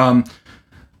ask. But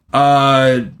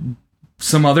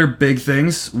some other big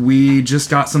things. We just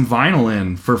got some vinyl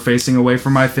in for Facing Away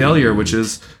From My Failure, which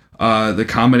is the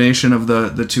combination of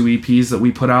the two EPs that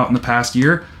we put out in the past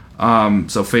year.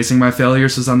 So Facing My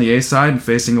Failures is on the A side and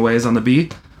Facing Away is on the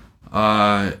B.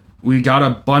 We got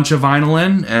a bunch of vinyl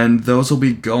in, and those will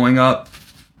be going up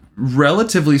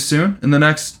relatively soon, in the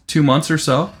next 2 months or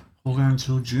so. Hold on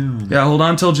until June. Yeah, hold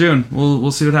on till June.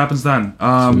 We'll see what happens then.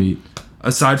 Sweet.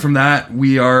 Aside from that,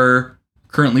 we are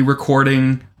currently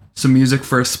recording some music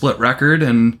for a split record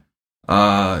and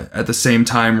at the same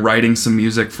time writing some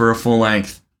music for a full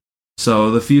length. So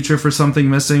the future for Something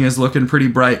Missing is looking pretty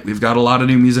bright. We've got a lot of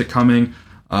new music coming,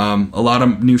 a lot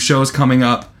of new shows coming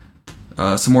up,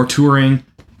 some more touring,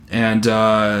 and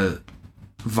vinyl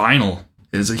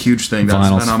is a huge thing that's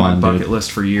Vinyl's been on fun, my bucket dude.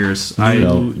 list for years.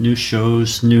 New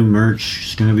shows, new merch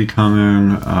is going to be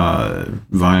coming.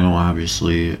 Vinyl,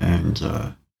 obviously,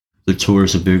 and the tour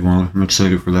is a big one. I'm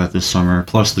excited for that this summer.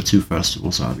 Plus the 2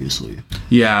 festivals, obviously.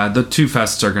 Yeah, the 2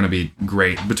 fests are going to be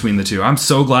great between the 2. I'm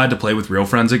so glad to play with Real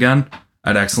Friends again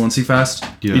at Excellency Fest.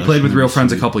 Yeah, we played with that's Real really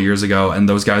Friends a sweet. couple years ago, and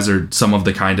those guys are some of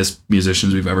the kindest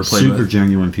musicians we've ever played Super with.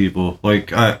 genuine people.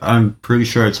 Like I'm pretty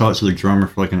sure I talked to the drummer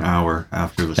for like an hour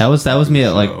after the That was me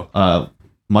at show. like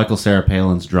Michael Sarah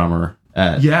Palin's drummer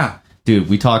at Yeah, dude.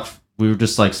 We were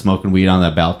just like smoking weed on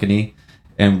that balcony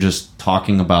and just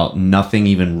talking about nothing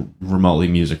even remotely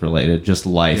music related, just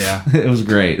life. Yeah. It was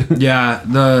great. yeah.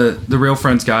 The Real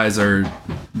Friends guys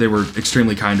they were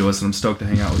extremely kind to us, and I'm stoked to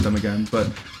hang out with them again. But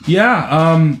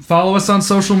yeah, follow us on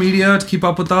social media to keep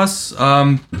up with us.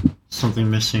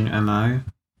 Something Missing MI.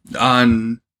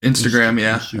 On Instagram,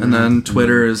 yeah, Instagram. and then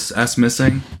Twitter is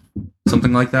smissing,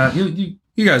 something like that.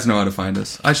 You guys know how to find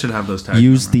us. I should have those tags.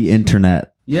 Use memorized. the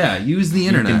internet. Yeah, use the You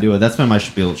internet. can do it. That's been my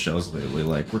spiel at shows lately.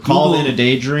 Like, we're called in a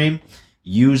daydream.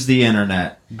 Use the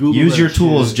internet. Google Use that your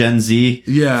tools, shit. Gen Z.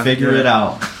 Yeah, Figure yeah. it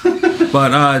out.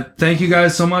 But thank you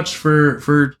guys so much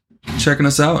for checking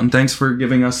us out, and thanks for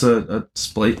giving us a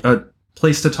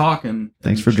place to talk. And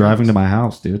Thanks for driving to my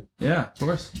house, dude. Yeah, of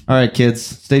course. All right, kids.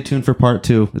 Stay tuned for part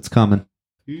 2. It's coming.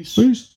 Peace. Peace.